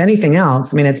 And if anything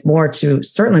else, I mean, it's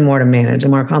certainly more to manage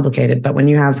and more complicated. But when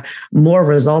you have more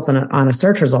results on a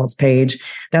search results page,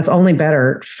 that's only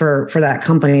better for that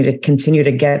company to continue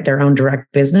to get their own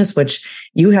direct business, which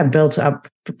you have built up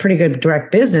a pretty good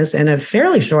direct business in a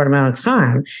fairly short amount of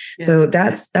time. Yeah. So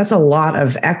that's a lot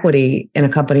of equity in a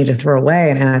company to throw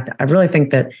away. And I really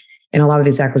think that in a lot of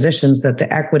these acquisitions, that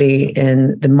the equity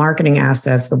in the marketing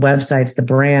assets, the websites, the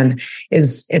brand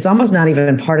it's almost not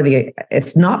even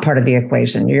it's not part of the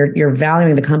equation. You're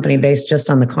valuing the company based just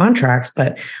on the contracts,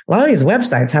 but a lot of these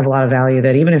websites have a lot of value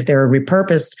that even if they're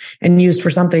repurposed and used for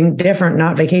something different,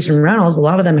 not vacation rentals, a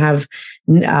lot of them have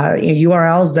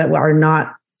URLs that are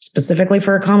not specifically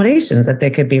for accommodations that they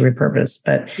could be repurposed.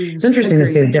 But it's interesting to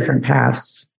see the different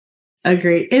paths.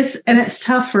 Agreed. It's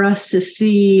tough for us to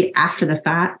see after the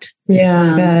fact.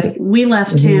 Yeah. We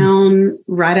left town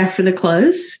right after the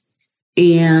close,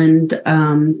 and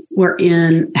we're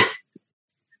in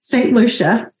St.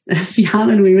 Lucia, that's the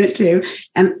island we went to,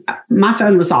 and my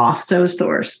phone was off. So was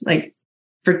Thor's, like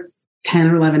for 10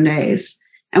 or 11 days.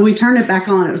 And we turned it back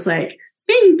on. It was like,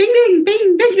 bing, bing, bing,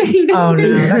 bing, bing, bing, bing. Oh, no,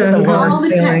 that's the worst all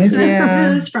the text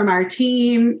messages from our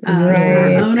team, our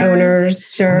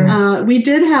owners. Sure. We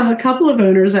did have a couple of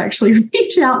owners actually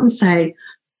reach out and say,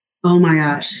 oh my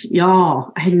gosh,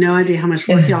 y'all, I had no idea how much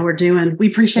work y'all were doing. We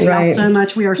appreciate y'all so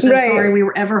much. We are so sorry we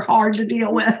were ever hard to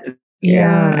deal with.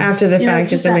 Yeah. After the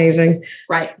fact, it's amazing.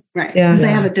 Right. Yeah. Because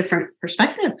they have a different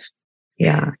perspective.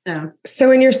 Yeah.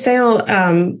 So in your sale,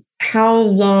 how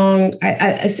long,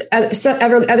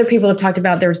 other people have talked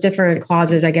about, there's different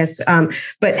clauses, I guess.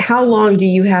 But how long do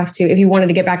you have to, if you wanted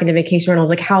to get back into vacation rentals,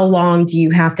 like how long do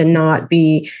you have to not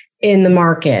be in the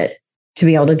market to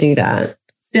be able to do that?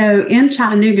 So in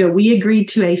Chattanooga, we agreed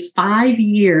to a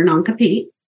 5-year non-compete.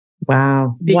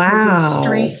 Wow.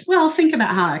 Well, think about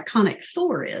how iconic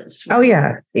Thor is. Right? Oh,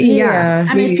 yeah. Yeah.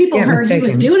 I mean, if people heard he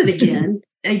was doing it again,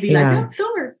 they'd be like, oh,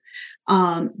 Thor.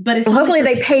 But it's hopefully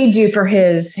they paid you for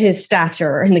his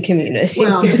stature in the community.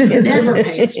 Well, it never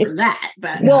pays for that.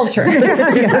 But well, sure. But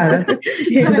I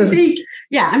think,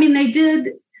 I mean, they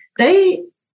did. They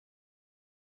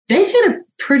paid a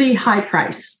pretty high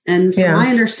price, and from my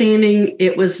understanding,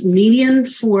 it was median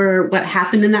for what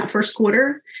happened in that first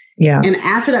quarter. Yeah, and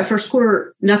after that first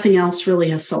quarter, nothing else really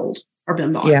has sold or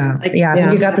been bought. Yeah, I think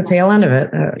you got the tail end of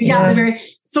it. You got the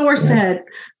Thor said,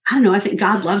 I don't know. I think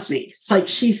God loves me. It's like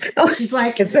she's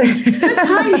like good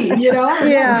timing, you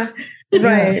know.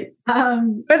 Right.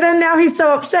 But then now he's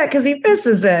so upset because he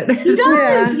misses it. He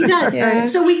does. He does. Yeah.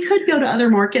 So we could go to other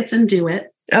markets and do it.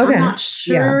 Okay. I'm not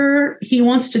sure he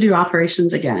wants to do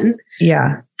operations again.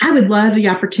 Yeah. I would love the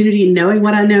opportunity, knowing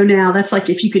what I know now. That's like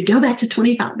if you could go back to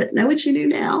 25, but know what you do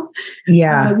now.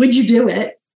 Yeah. Would you do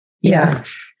it? Yeah.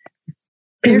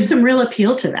 There's some real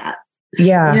appeal to that.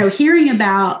 Yeah. You know, hearing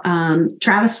about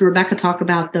Travis and Rebecca talk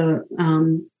about the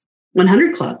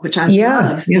 100 Club, which I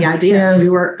love the idea. Yeah. We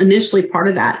were initially part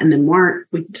of that and then weren't.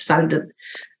 We decided to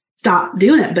stop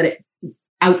doing it, but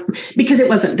because it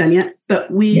wasn't done yet.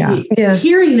 But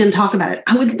hearing them talk about it,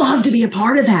 I would love to be a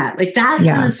part of that. Like that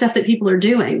kind of stuff that people are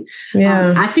doing.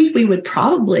 Yeah. I think we would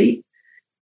probably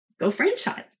go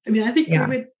franchise. I mean, I think we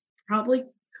would probably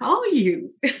call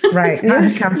you. Right. Well,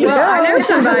 I know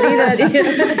somebody that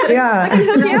I can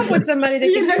hook you up with somebody that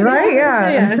can right.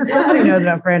 Yeah. Somebody knows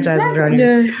about franchises around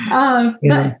here.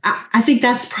 But I think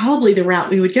that's probably the route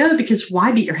we would go, because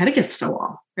why beat your head against a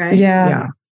wall? Right. Yeah.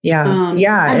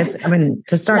 It's, I mean,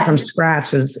 to start from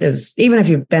scratch is even if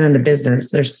you've been in the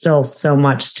business, there's still so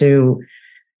much to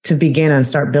begin and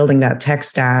start building that tech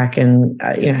stack and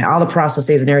all the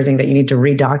processes and everything that you need to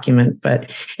redocument.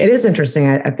 But it is interesting.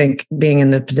 I think being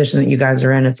in the position that you guys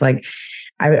are in, it's like,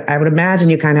 I would imagine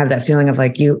you kind of have that feeling of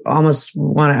like, you almost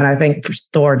want to, and I think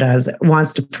Thor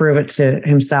wants to prove it to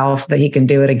himself that he can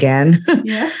do it again.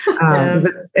 Yes.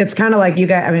 It's kind of like you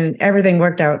guys, I mean, everything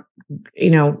worked out,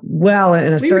 well,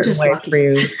 in a certain way for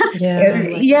you.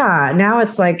 Now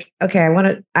it's like, okay,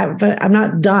 but I'm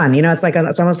not done. It's like,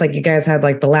 it's almost like you guys had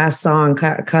like the last song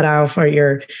cut out for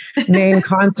your main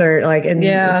concert. Like, and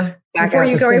before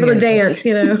you go able to dance,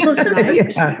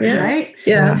 Right.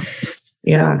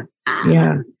 Yeah.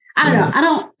 I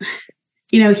don't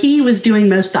know. He was doing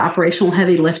most of the operational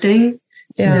heavy lifting.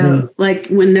 Yeah. So like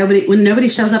when nobody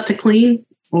shows up to clean,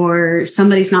 or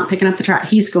somebody's not picking up the trash,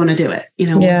 he's going to do it.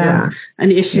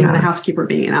 An issue with a housekeeper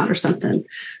being out or something.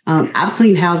 I've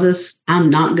cleaned houses. I'm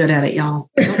not good at it, y'all.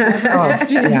 I'm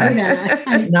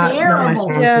terrible.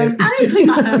 I didn't clean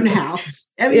my own house.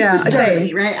 I mean, it's just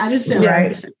dirty, right? I just don't.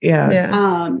 Right.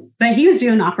 Yeah. But he was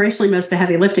doing operationally most of the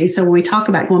heavy lifting. So when we talk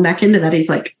about going back into that, he's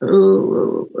like,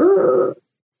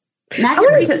 Mac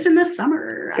and races in the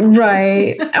summer.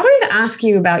 Right. I wanted to ask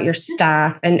you about your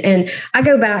staff. And I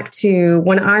go back to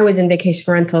when I was in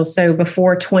vacation rentals. So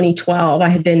before 2012, I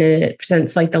had been in it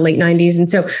since like the late 90s. And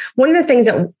so one of the things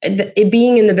that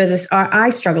being in the business I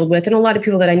struggled with, and a lot of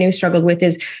people that I knew struggled with,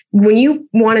 is when you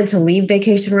wanted to leave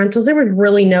vacation rentals, there was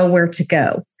really nowhere to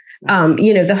go.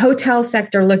 The hotel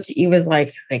sector looked at you with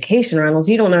like, vacation rentals,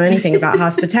 you don't know anything about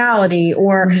hospitality,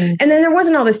 and then there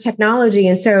wasn't all this technology.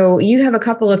 And so you have a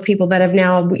couple of people that have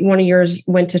now, one of yours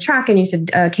went to Track, and you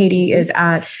said Katie is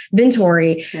at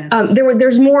Ventory. Yes.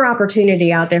 There's more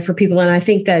opportunity out there for people. And I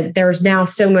think that there's now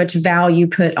so much value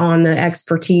put on the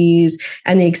expertise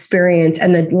and the experience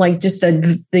and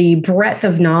the breadth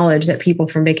of knowledge that people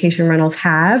from vacation rentals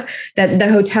have, that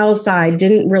the hotel side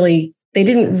didn't really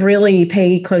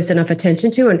pay close enough attention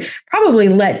to, and probably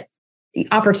let the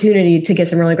opportunity to get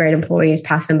some really great employees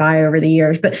pass them by over the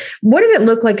years. But what did it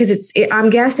look like? Because I'm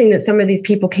guessing that some of these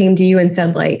people came to you and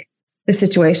said, like, the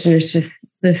situation is just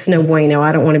this no bueno.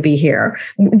 I don't want to be here.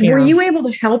 Yeah. Were you able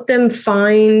to help them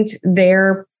find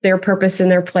their purpose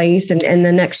and their place and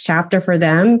the next chapter for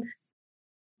them?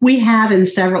 We have in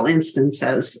several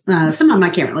instances. Some of them I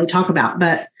can't really talk about,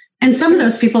 and some of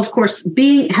those people, of course,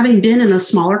 having been in a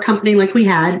smaller company like we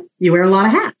had, you wear a lot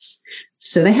of hats.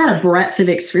 So they had a breadth of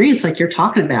experience like you're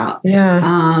talking about.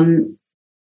 Yeah.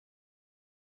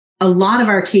 A lot of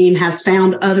our team has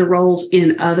found other roles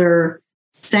in other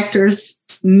sectors,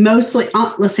 mostly,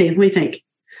 let me think.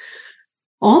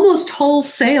 almost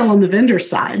wholesale on the vendor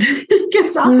side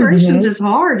because operations is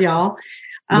hard, y'all.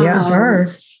 Sure.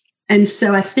 And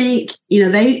so I think,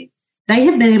 they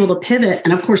have been able to pivot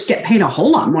and of course get paid a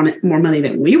whole lot more money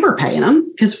than we were paying them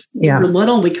because we were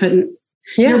little. We couldn't,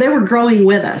 they were growing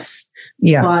with us,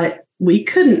 but we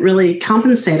couldn't really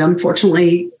compensate them.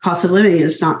 Fortunately, cost of living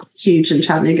is not huge in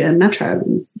Chattanooga and Metro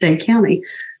and Dade County.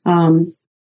 I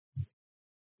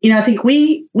think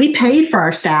we paid for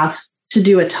our staff to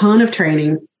do a ton of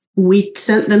training. We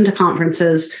sent them to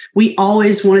conferences. We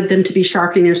always wanted them to be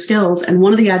sharpening their skills. And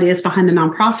one of the ideas behind the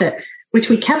nonprofit, which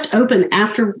we kept open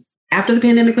after the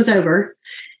pandemic was over,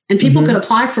 and people could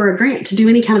apply for a grant to do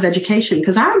any kind of education,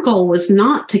 because our goal was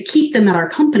not to keep them at our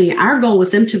company. Our goal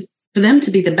was for them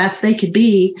to be the best they could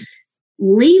be.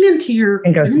 Lean into your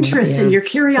interests and your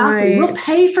curiosity. Right. We'll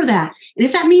pay for that. And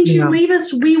if that means you leave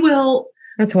us, we will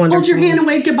hold your hand and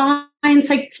wave goodbye and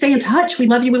say, stay in touch. We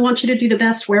love you. We want you to do the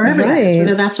best wherever that is,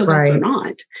 whether that's with us or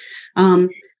not. I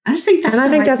just think that's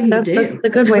that's the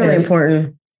good way. Really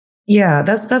important. Yeah,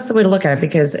 that's the way to look at it,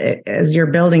 because as you're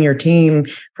building your team,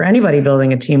 for anybody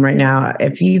building a team right now,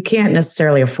 if you can't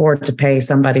necessarily afford to pay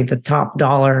somebody the top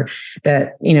dollar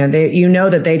that,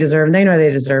 that they deserve, and they know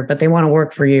they deserve, but they want to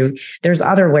work for you, there's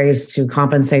other ways to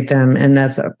compensate them. And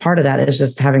that's a part of that is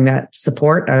just having that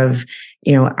support of,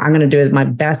 I'm going to do my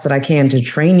best that I can to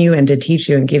train you and to teach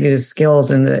you and give you the skills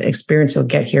and the experience you'll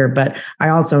get here. But I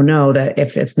also know that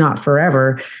if it's not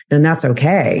forever, then that's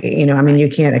okay. You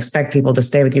can't expect people to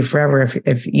stay with you forever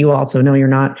if you also know you're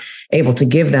not able to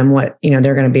give them what,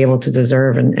 they're going to be able to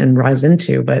deserve and rise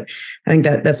into. But I think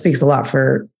that speaks a lot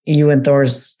for you and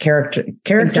Thor's character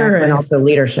and also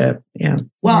leadership. Yeah.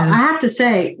 Well, I have to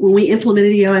say, when we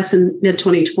implemented EOS in mid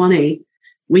 2020,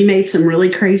 we made some really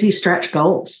crazy stretch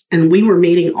goals, and we were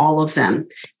meeting all of them.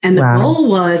 And the goal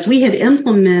was, we had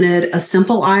implemented a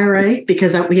simple IRA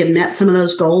because we had met some of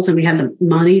those goals and we had the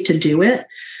money to do it.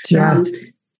 And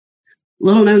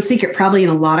little known secret, probably in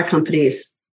a lot of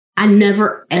companies, I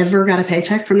never, ever got a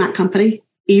paycheck from that company,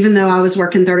 even though I was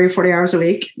working 30 or 40 hours a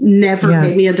week, never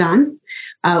paid me a dime.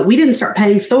 We didn't start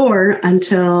paying Thor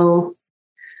until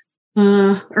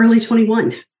early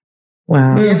 21.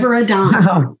 Wow. Never a dime.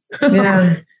 Wow.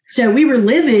 Yeah. So we were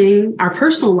living our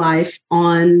personal life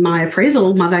on my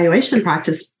appraisal, my valuation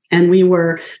practice, and we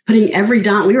were putting every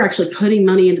dime. We were actually putting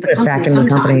money into the company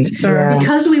sometimes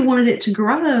because we wanted it to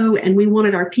grow and we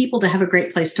wanted our people to have a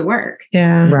great place to work.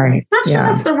 Yeah. Right. Not sure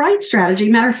that's the right strategy.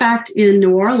 Matter of fact, in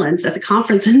New Orleans, at the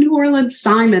conference in New Orleans,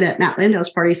 Simon at Matt Landau's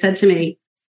party said to me,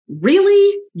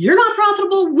 "Really? You're not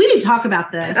profitable? We didn't talk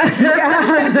about this."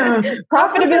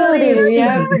 Profitability.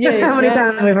 Yeah. How many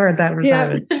times we've heard that from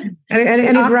Simon?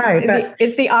 And he's right. But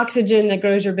it's the oxygen that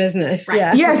grows your business. Right.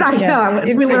 Yeah. Yes, I know.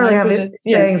 We literally have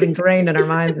sayings ingrained in our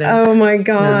minds now. Oh my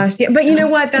gosh. Yeah. But you know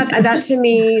what? That to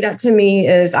me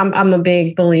is, I'm a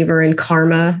big believer in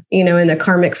karma, in the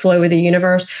karmic flow of the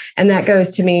universe. And that goes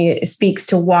to me, it speaks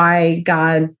to why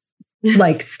God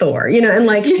likes Thor, and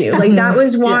likes you. Like, that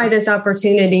was why this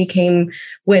opportunity came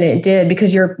when it did,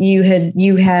 because you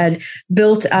had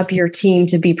built up your team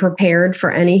to be prepared for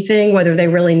anything, whether they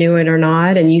really knew it or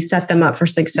not, and you set them up for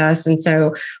success. And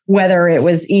so whether it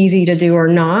was easy to do or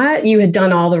not, you had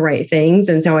done all the right things.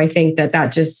 And so I think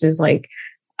that just is like,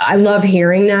 I love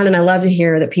hearing that. And I love to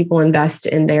hear that people invest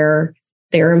in their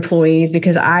employees,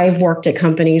 because I've worked at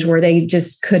companies where they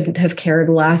just couldn't have cared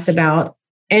less about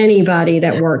anybody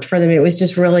that worked for them. It was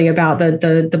just really about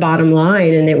the bottom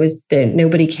line. And it was that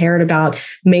nobody cared about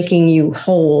making you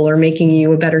whole or making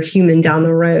you a better human down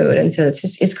the road. And so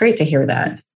it's great to hear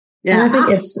that. Yeah. And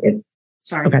I think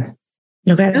sorry. Okay.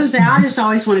 No, go ahead. I just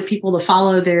always wanted people to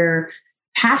follow their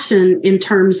passion in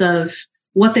terms of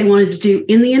what they wanted to do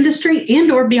in the industry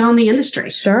and or beyond the industry.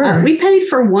 Sure. We paid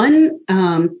for one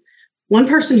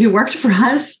person who worked for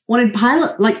us wanted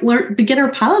get her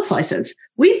pilot's license.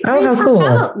 We paid for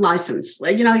pilot license.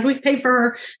 We paid for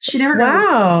her. She never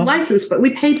got a license, but we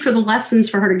paid for the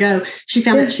lessons for her to go. She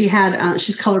found that she had,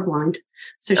 she's colorblind.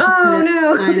 So she I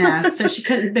know. So she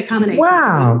couldn't become an agent.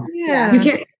 Wow. Yeah.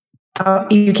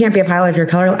 You can't be a pilot if you're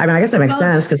color. I mean, I guess that makes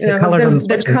sense because the colors on the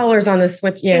switches. The colors on the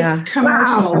switch. Yeah. It's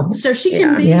commercial. Wow. So she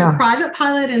can be a private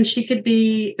pilot and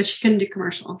but she couldn't do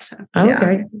commercial. So.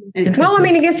 Okay. Yeah. Well, I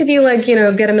mean, I guess if you get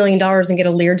 $1 million and get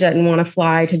a Learjet and want to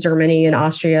fly to Germany and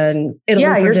Austria and Italy.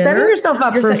 Yeah. You're setting yourself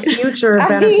up for future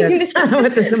benefits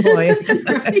with this employee.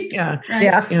 Right.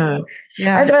 Yeah.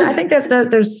 I think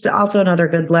there's also another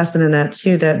good lesson in that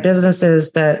too, that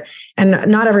businesses and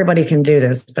not everybody can do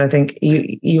this, but I think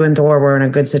you and Thor were in a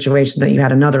good situation that you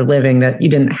had another living, that you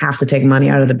didn't have to take money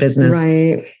out of the business.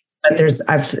 Right. But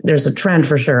there's a trend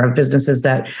for sure of businesses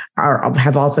that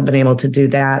have also been able to do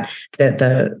that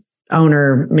the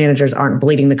owner managers aren't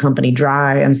bleeding the company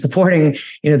dry and supporting,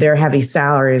 their heavy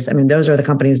salaries. I mean, those are the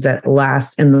companies that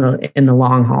last in the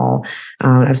long haul.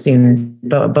 I've seen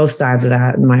both sides of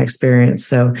that in my experience.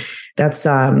 So that's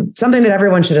something that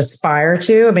everyone should aspire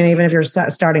to. I mean, even if you're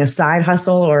starting a side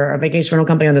hustle or a vacation rental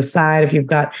company on the side, if you've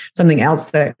got something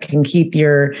else that can keep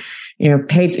your,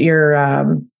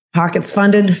 pockets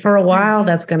funded for a while,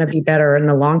 that's going to be better in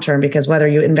the long term, because whether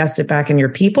you invest it back in your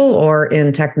people or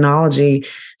in technology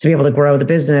to be able to grow the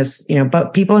business,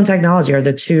 but people and technology are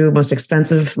the two most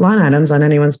expensive line items on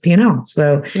anyone's P&L.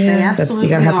 So you got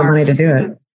to have the money to do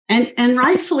it. And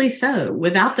rightfully so.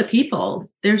 Without the people,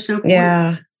 there's no point.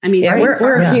 Yeah. I mean,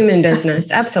 we're a human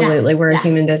business. Absolutely. We're a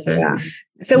human business. Yeah.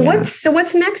 So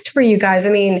what's next for you guys? I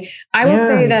mean, I will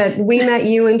say that we met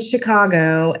you in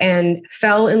Chicago and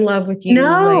fell in love with you.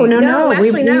 No.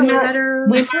 Actually, we met her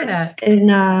before that. We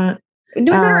met her in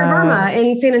Burma,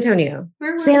 in San Antonio.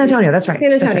 San Antonio, that's right.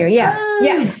 San Antonio, right. yeah. Oh,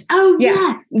 yes. Oh, yeah.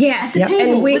 Yes. Yes.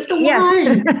 And with the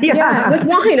wine. Yeah, with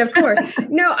wine, of course.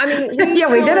 No, I mean,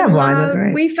 we did have wine, that's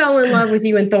right. We fell in love with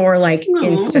you and Thor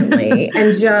instantly,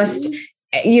 and just...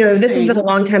 this has been a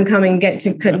long time coming,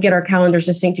 get our calendars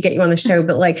to sync to get you on the show.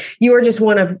 But you are just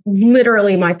one of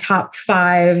literally my top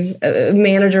 5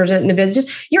 managers in the business.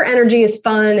 Just your energy is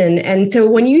fun. And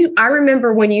so I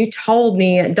remember when you told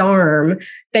me at DARM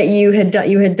that you had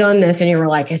done this, and you were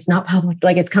like, it's not public,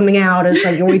 it's coming out. It's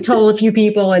we told a few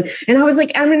people. And I was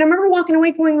like, I remember walking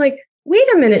away going wait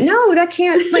a minute. No, that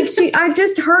can't, I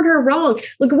just heard her wrong.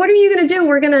 Look, what are you going to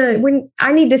do?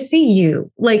 I need to see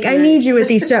you. I need you at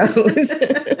these shows.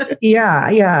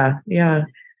 Yeah.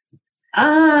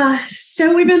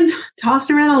 So we've been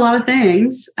tossing around a lot of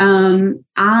things.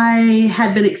 I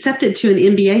had been accepted to an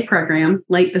MBA program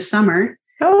late this summer.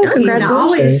 Oh,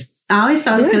 congratulations. I always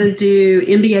thought I was going to do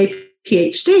MBA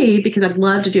PhD because I'd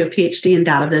love to do a PhD in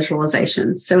data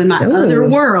visualization. So in my other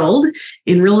world,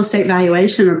 in real estate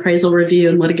valuation, appraisal review,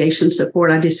 and litigation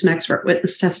support, I do some expert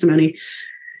witness testimony,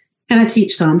 and I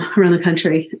teach some around the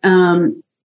country. I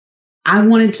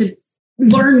wanted to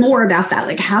learn more about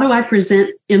that. How do I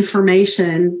present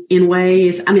information in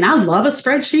ways? I mean, I love a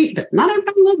spreadsheet, but not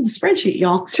everybody loves a spreadsheet,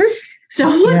 y'all. True. So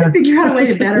I wanted to figure out a way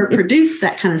to better produce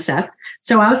that kind of stuff.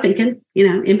 So I was thinking,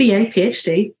 MBA,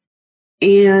 PhD.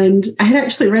 And I had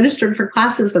actually registered for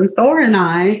classes, and Thor and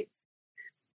I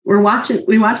we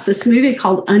watched this movie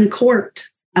called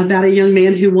Uncorked about a young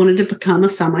man who wanted to become a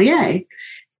sommelier.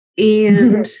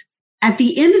 And at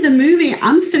the end of the movie,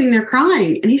 I'm sitting there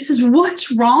crying, and he says,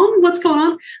 "What's wrong? What's going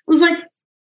on?" I was like,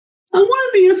 I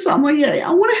want to be a sommelier.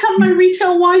 I want to have my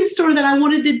retail wine store that I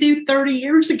wanted to do 30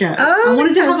 years ago. I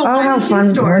wanted to have a wine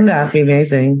store. Wouldn't that be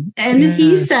amazing? And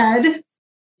he said,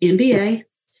 MBA,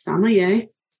 sommelier.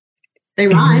 They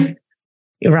rhyme.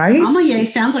 Right? Sommelier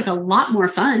sounds like a lot more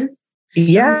fun.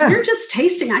 Yeah. So if you're just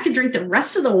tasting, I could drink the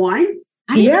rest of the wine.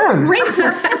 I think that's a great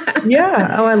plan.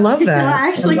 Yeah. Oh, I love that. I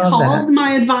actually called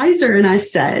my advisor and I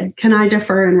said, can I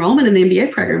defer enrollment in the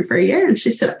MBA program for a year? And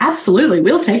she said, absolutely.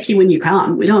 We'll take you when you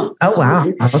come. We don't. Oh, wow.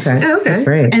 Okay. That's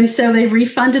great. And so they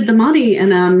refunded the money,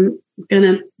 and I'm going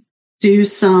to do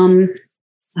some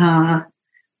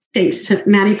thanks to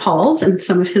Matty Pauls and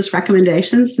some of his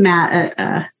recommendations, Matt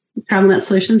at TravelNet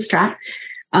Solutions Track,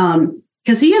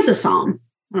 because he is a somm.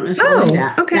 I don't know if you know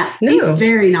that. Okay. Yeah, he's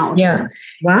very knowledgeable. Yeah.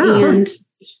 Wow. And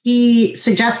he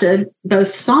suggested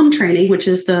both somm training, which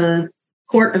is the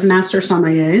Court of Master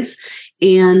Sommeliers,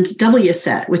 and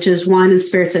WSET, which is Wine and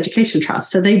Spirits Education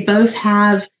Trust. So they both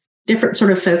have different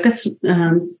sort of focus.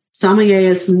 Sommelier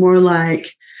is more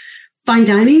like fine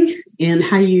dining and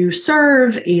how you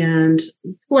serve and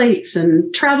plates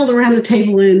and travel around the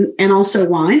table and also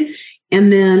wine. And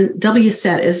then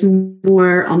WSET is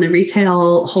more on the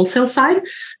retail wholesale side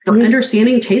for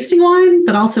understanding tasting wine,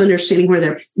 but also understanding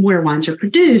where wines are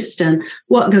produced and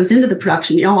what goes into the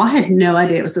production. Y'all, I had no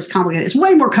idea it was this complicated. It's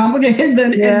way more complicated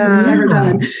than I've ever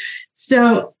done.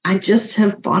 So I just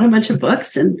have bought a bunch of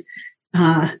books and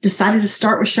decided to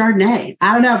start with Chardonnay.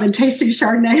 I don't know. I've been tasting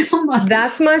Chardonnay all month.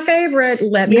 That's my favorite.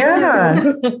 Let me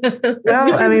know.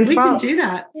 Well, we can do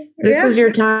that. This is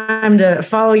your time to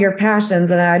follow your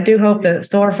passions. And I do hope that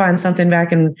Thor finds something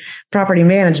back in property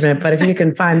management. But if you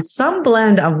can find some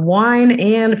blend of wine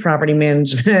and property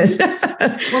management,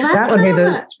 that would be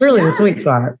the sweet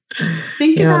spot.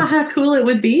 Think about how cool it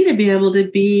would be to be able to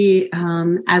be,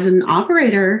 as an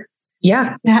operator,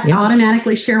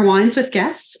 automatically share wines with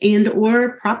guests and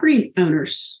or property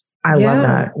owners. I love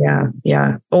that. Yeah.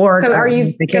 Yeah. Or so are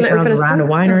you going to open around a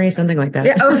winery, something like that?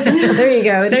 Yeah. Oh, there you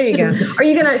go. There you go. Are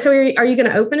you going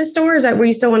to open a store? Is that where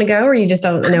you still want to go? Or you just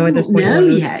don't know at this point? No,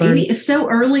 yeah. It's so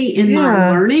early in my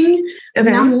learning. I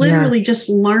mean, I'm literally just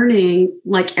learning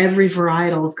like every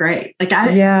varietal of grape. Like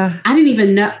I didn't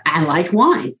even know I like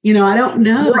wine. I don't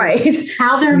know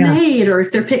how they're made, or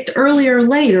if they're picked early or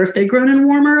late, or if they're grown in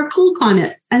warmer or cool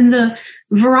climate. And the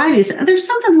varieties, there's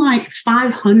something like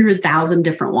 500,000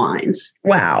 different wines.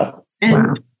 Wow.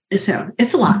 And so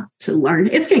it's a lot to learn.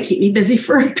 It's going to keep me busy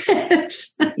for a bit.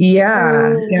 So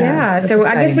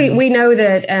I guess we know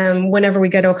that whenever we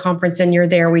go to a conference and you're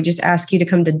there, we just ask you to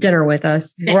come to dinner with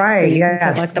us. Right.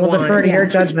 So we'll defer to your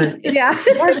judgment.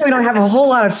 Unfortunately, we don't have a whole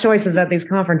lot of choices at these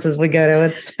conferences we go to.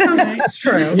 It's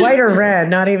true. White or red,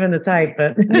 not even the type,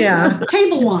 but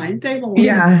table wine.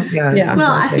 Yeah. Well, exactly.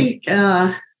 I think,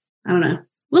 I don't know.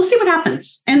 We'll see what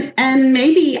happens. And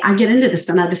maybe I get into this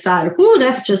and I decide,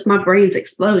 that's just my brain's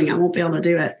exploding. I won't be able to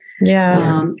do it.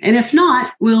 Yeah. And if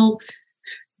not, we'll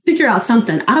figure out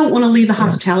something. I don't want to leave the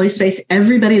hospitality space.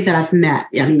 Everybody that I've met,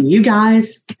 I mean, you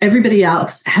guys, everybody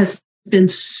else has been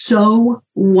so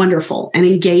wonderful and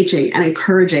engaging and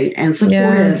encouraging and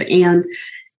supportive. And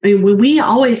I mean, when we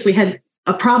had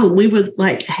a problem, we would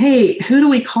like, hey, who do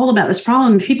we call about this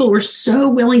problem? People were so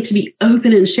willing to be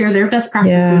open and share their best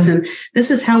practices. And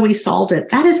this is how we solved it.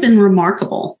 That has been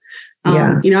remarkable.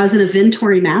 I was in a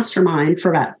inventory mastermind for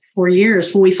about 4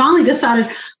 years. When we finally decided,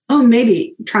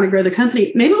 maybe trying to grow the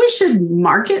company, maybe we should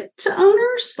market to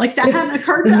owners. Like that hadn't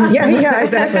occurred to us. Yeah,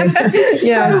 exactly.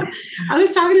 So I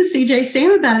was talking to CJ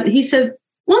Sam about it. He said,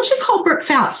 why don't you call Brooke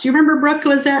Fouts? You remember Brooke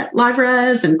was at Live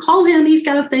Res, and call him. He's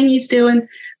got a thing he's doing.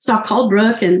 So I called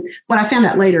Brooke, and what I found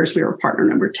out later is we were partner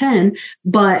number 10,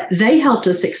 but they helped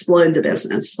us explode the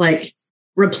business, like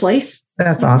replace.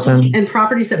 That's awesome. And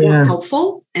properties that were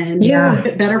helpful and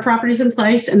get better properties in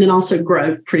place, and then also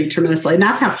grow pretty tremendously. And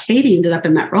that's how Katie ended up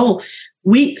in that role.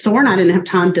 Thor and I didn't have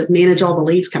time to manage all the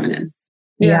leads coming in.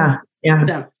 Yeah.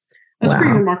 So that's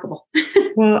pretty remarkable.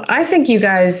 Well, I think you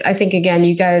guys,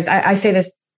 I say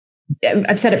this,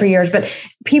 I've said it for years, but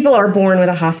people are born with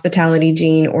a hospitality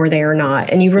gene or they are not,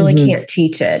 and you really can't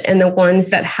teach it. And the ones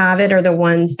that have it are the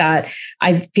ones that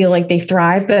I feel like they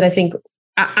thrive. But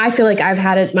I feel like I've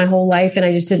had it my whole life and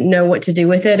I just didn't know what to do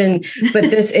with it.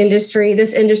 But this industry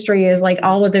is like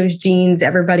all of those genes,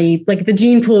 everybody, like the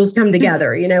gene pools come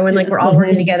together, and like we're all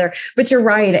working together. But you're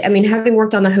right. I mean, having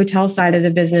worked on the hotel side of the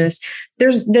business,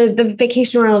 there's the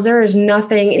vacation rentals, there is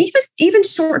nothing. And even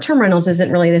short-term rentals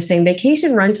isn't really the same.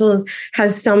 Vacation rentals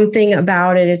has something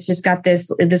about it. It's just got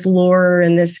this lure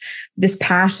and this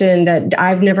passion that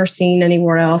I've never seen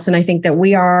anywhere else. And I think that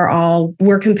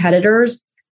we're competitors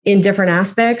in different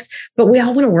aspects, but we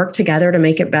all want to work together to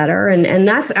make it better. And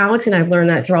that's Alex and I've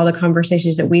learned that through all the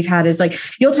conversations that we've had is like,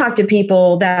 you'll talk to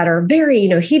people that are very,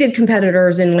 heated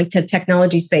competitors in like the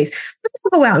technology space, but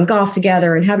they'll go out and golf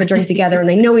together and have a drink together and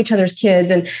they know each other's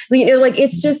kids. And,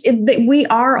 it's just, we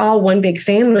are all one big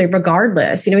family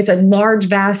regardless. It's a large,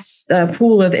 vast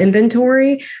pool of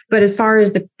inventory, but as far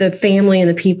as the family and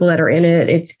the people that are in it,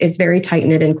 it's very tight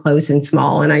knit and close and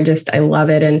small. And I love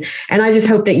it. And I just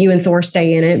hope that you and Thor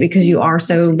stay in it, because you are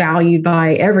so valued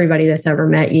by everybody that's ever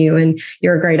met you, and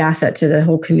you're a great asset to the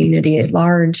whole community at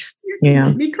large.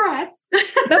 Yeah, me cry.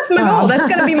 That's my goal. That's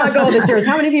going to be my goal this year. Is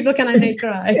how many people can I make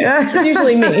cry? It's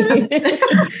usually me.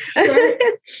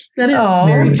 That is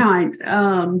very kind.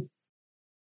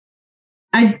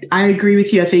 I agree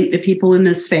with you. I think the people in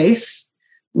this space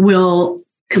will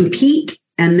compete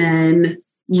and then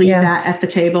leave that at the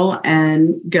table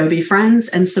and go be friends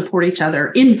and support each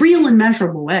other in real and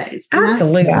measurable ways. And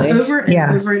absolutely. Over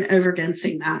and over again,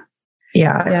 seeing that.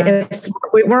 Yeah.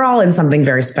 We're all in something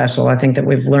very special. I think that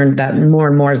we've learned that more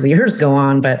and more as the years go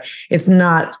on, but it's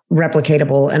not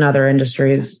replicatable in other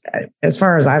industries as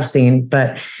far as I've seen,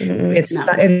 but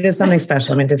it is something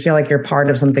special. I mean, to feel like you're part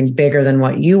of something bigger than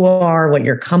what you are, what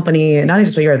your company, and not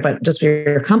just what you're, but just what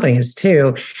your company is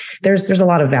too. There's a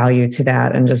lot of value to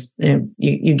that. And just,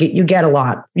 you get a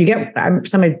lot.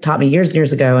 Somebody taught me years and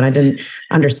years ago, and I didn't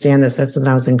understand this. This was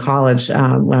when I was in college,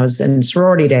 when I was in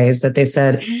sorority days, that they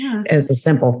said, it's a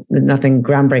simple, nothing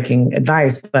groundbreaking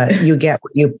advice, but you get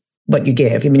what you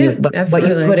give. I mean, what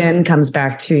you put in comes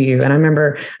back to you. And I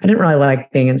remember I didn't really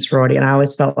like being in sorority, and I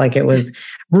always felt like it was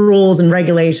rules and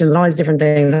regulations and all these different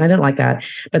things. And I didn't like that.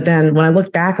 But then when I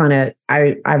look back on it,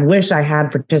 I wish I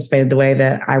had participated the way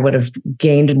that I would have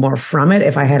gained more from it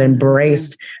if I had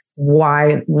embraced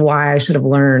why I should have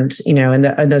learned,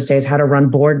 in those days, how to run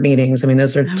board meetings. I mean,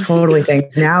 those are totally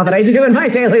things now that I do in my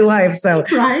daily life. So,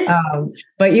 right.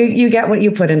 But you get what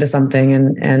you put into something,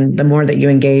 and the more that you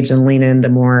engage and lean in, the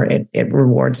more it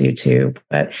rewards you too.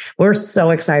 But we're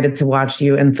so excited to watch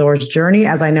you and Thor's journey,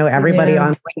 as I know everybody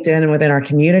on LinkedIn and within our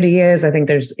community is. I think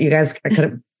you guys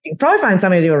you can probably find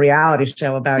somebody to do a reality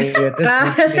show about you at this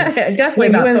point. Definitely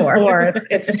about Thor.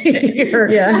 It's your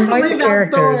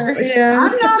characters.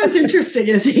 I'm not as interesting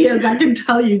as he is. I can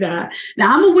tell you that.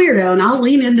 Now I'm a weirdo and I'll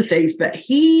lean into things, but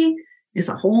he is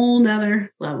a whole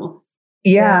nother level.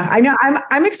 Yeah, I know.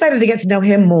 I'm excited to get to know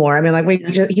him more. I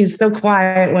mean, he's so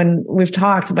quiet when we've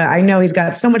talked, but I know he's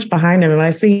got so much behind him. And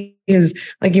I see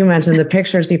like you mentioned, the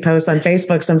pictures he posts on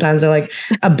Facebook, sometimes they're like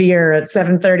a beer at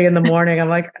 7:30 in the morning. I'm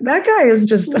like, that guy is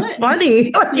just funny.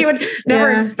 Like, you would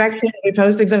never expect him to be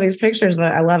posting some of these pictures,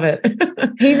 but I love it.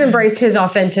 He's embraced his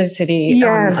authenticity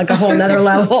like a whole nother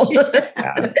level.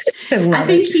 I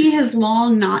think he has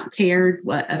long not cared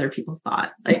what other people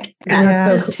thought. Like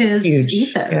that's just his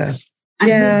ethos.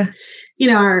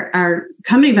 Our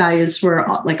company values were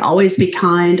like always be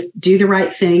kind, do the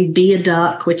right thing, be a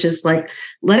duck, which is like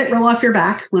let it roll off your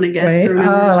back when it gets through or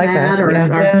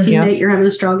a teammate you're having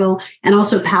a struggle, and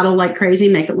also paddle like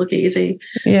crazy, make it look easy.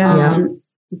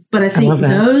 But I think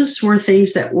those were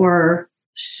things that were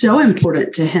so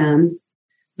important to him.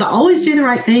 The always do the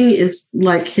right thing is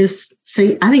like his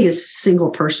single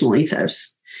personal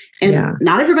ethos. And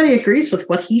not everybody agrees with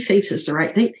what he thinks is the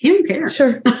right thing. He don't care.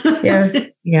 Sure.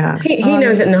 Yeah. He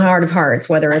knows it in the heart of hearts,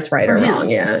 whether it's right or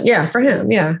wrong. Yeah. For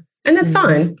him. Yeah. And that's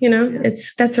fine.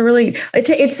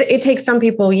 It takes some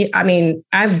people. I mean,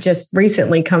 I've just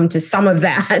recently come to some of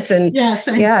that, and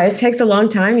it takes a long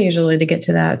time usually to get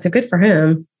to that. So good for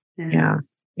him.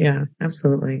 Yeah,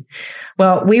 absolutely.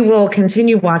 Well, we will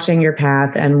continue watching your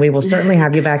path, and we will certainly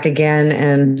have you back again.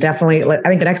 And definitely, I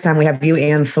think the next time we have you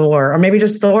and Thor, or maybe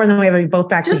just Thor, and then we have you both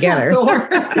back together.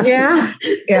 Yeah.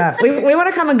 We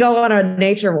want to come and go on a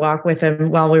nature walk with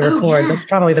him while we record. That's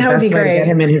probably the best way to get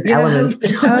him in his element.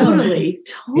 Totally.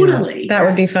 That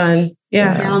would be fun.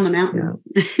 Yeah. Down on the mountain.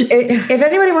 If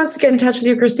anybody wants to get in touch with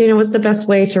you, Christina, what's the best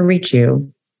way to reach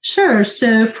you? Sure.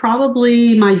 So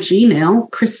probably my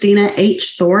Gmail, Christina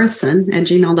H. Thoreson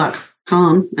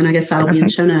 @gmail.com. And I guess that'll be in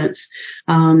show notes.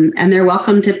 And they're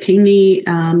welcome to ping me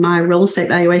my real estate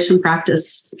valuation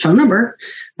practice phone number.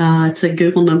 It's a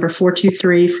Google number,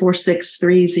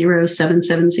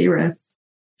 423-463-0770.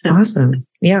 Awesome.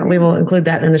 Yeah, we will include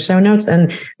that in the show notes.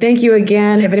 And thank you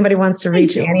again. If anybody wants to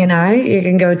reach Annie and I, you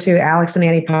can go to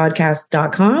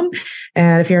alexandanniepodcast.com.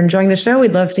 And if you're enjoying the show,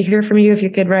 we'd love to hear from you. If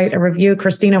you could write a review.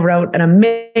 Christina wrote an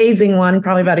amazing one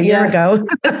probably about a year ago.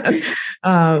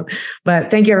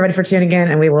 But thank you everybody for tuning in,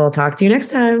 and we will talk to you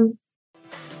next time.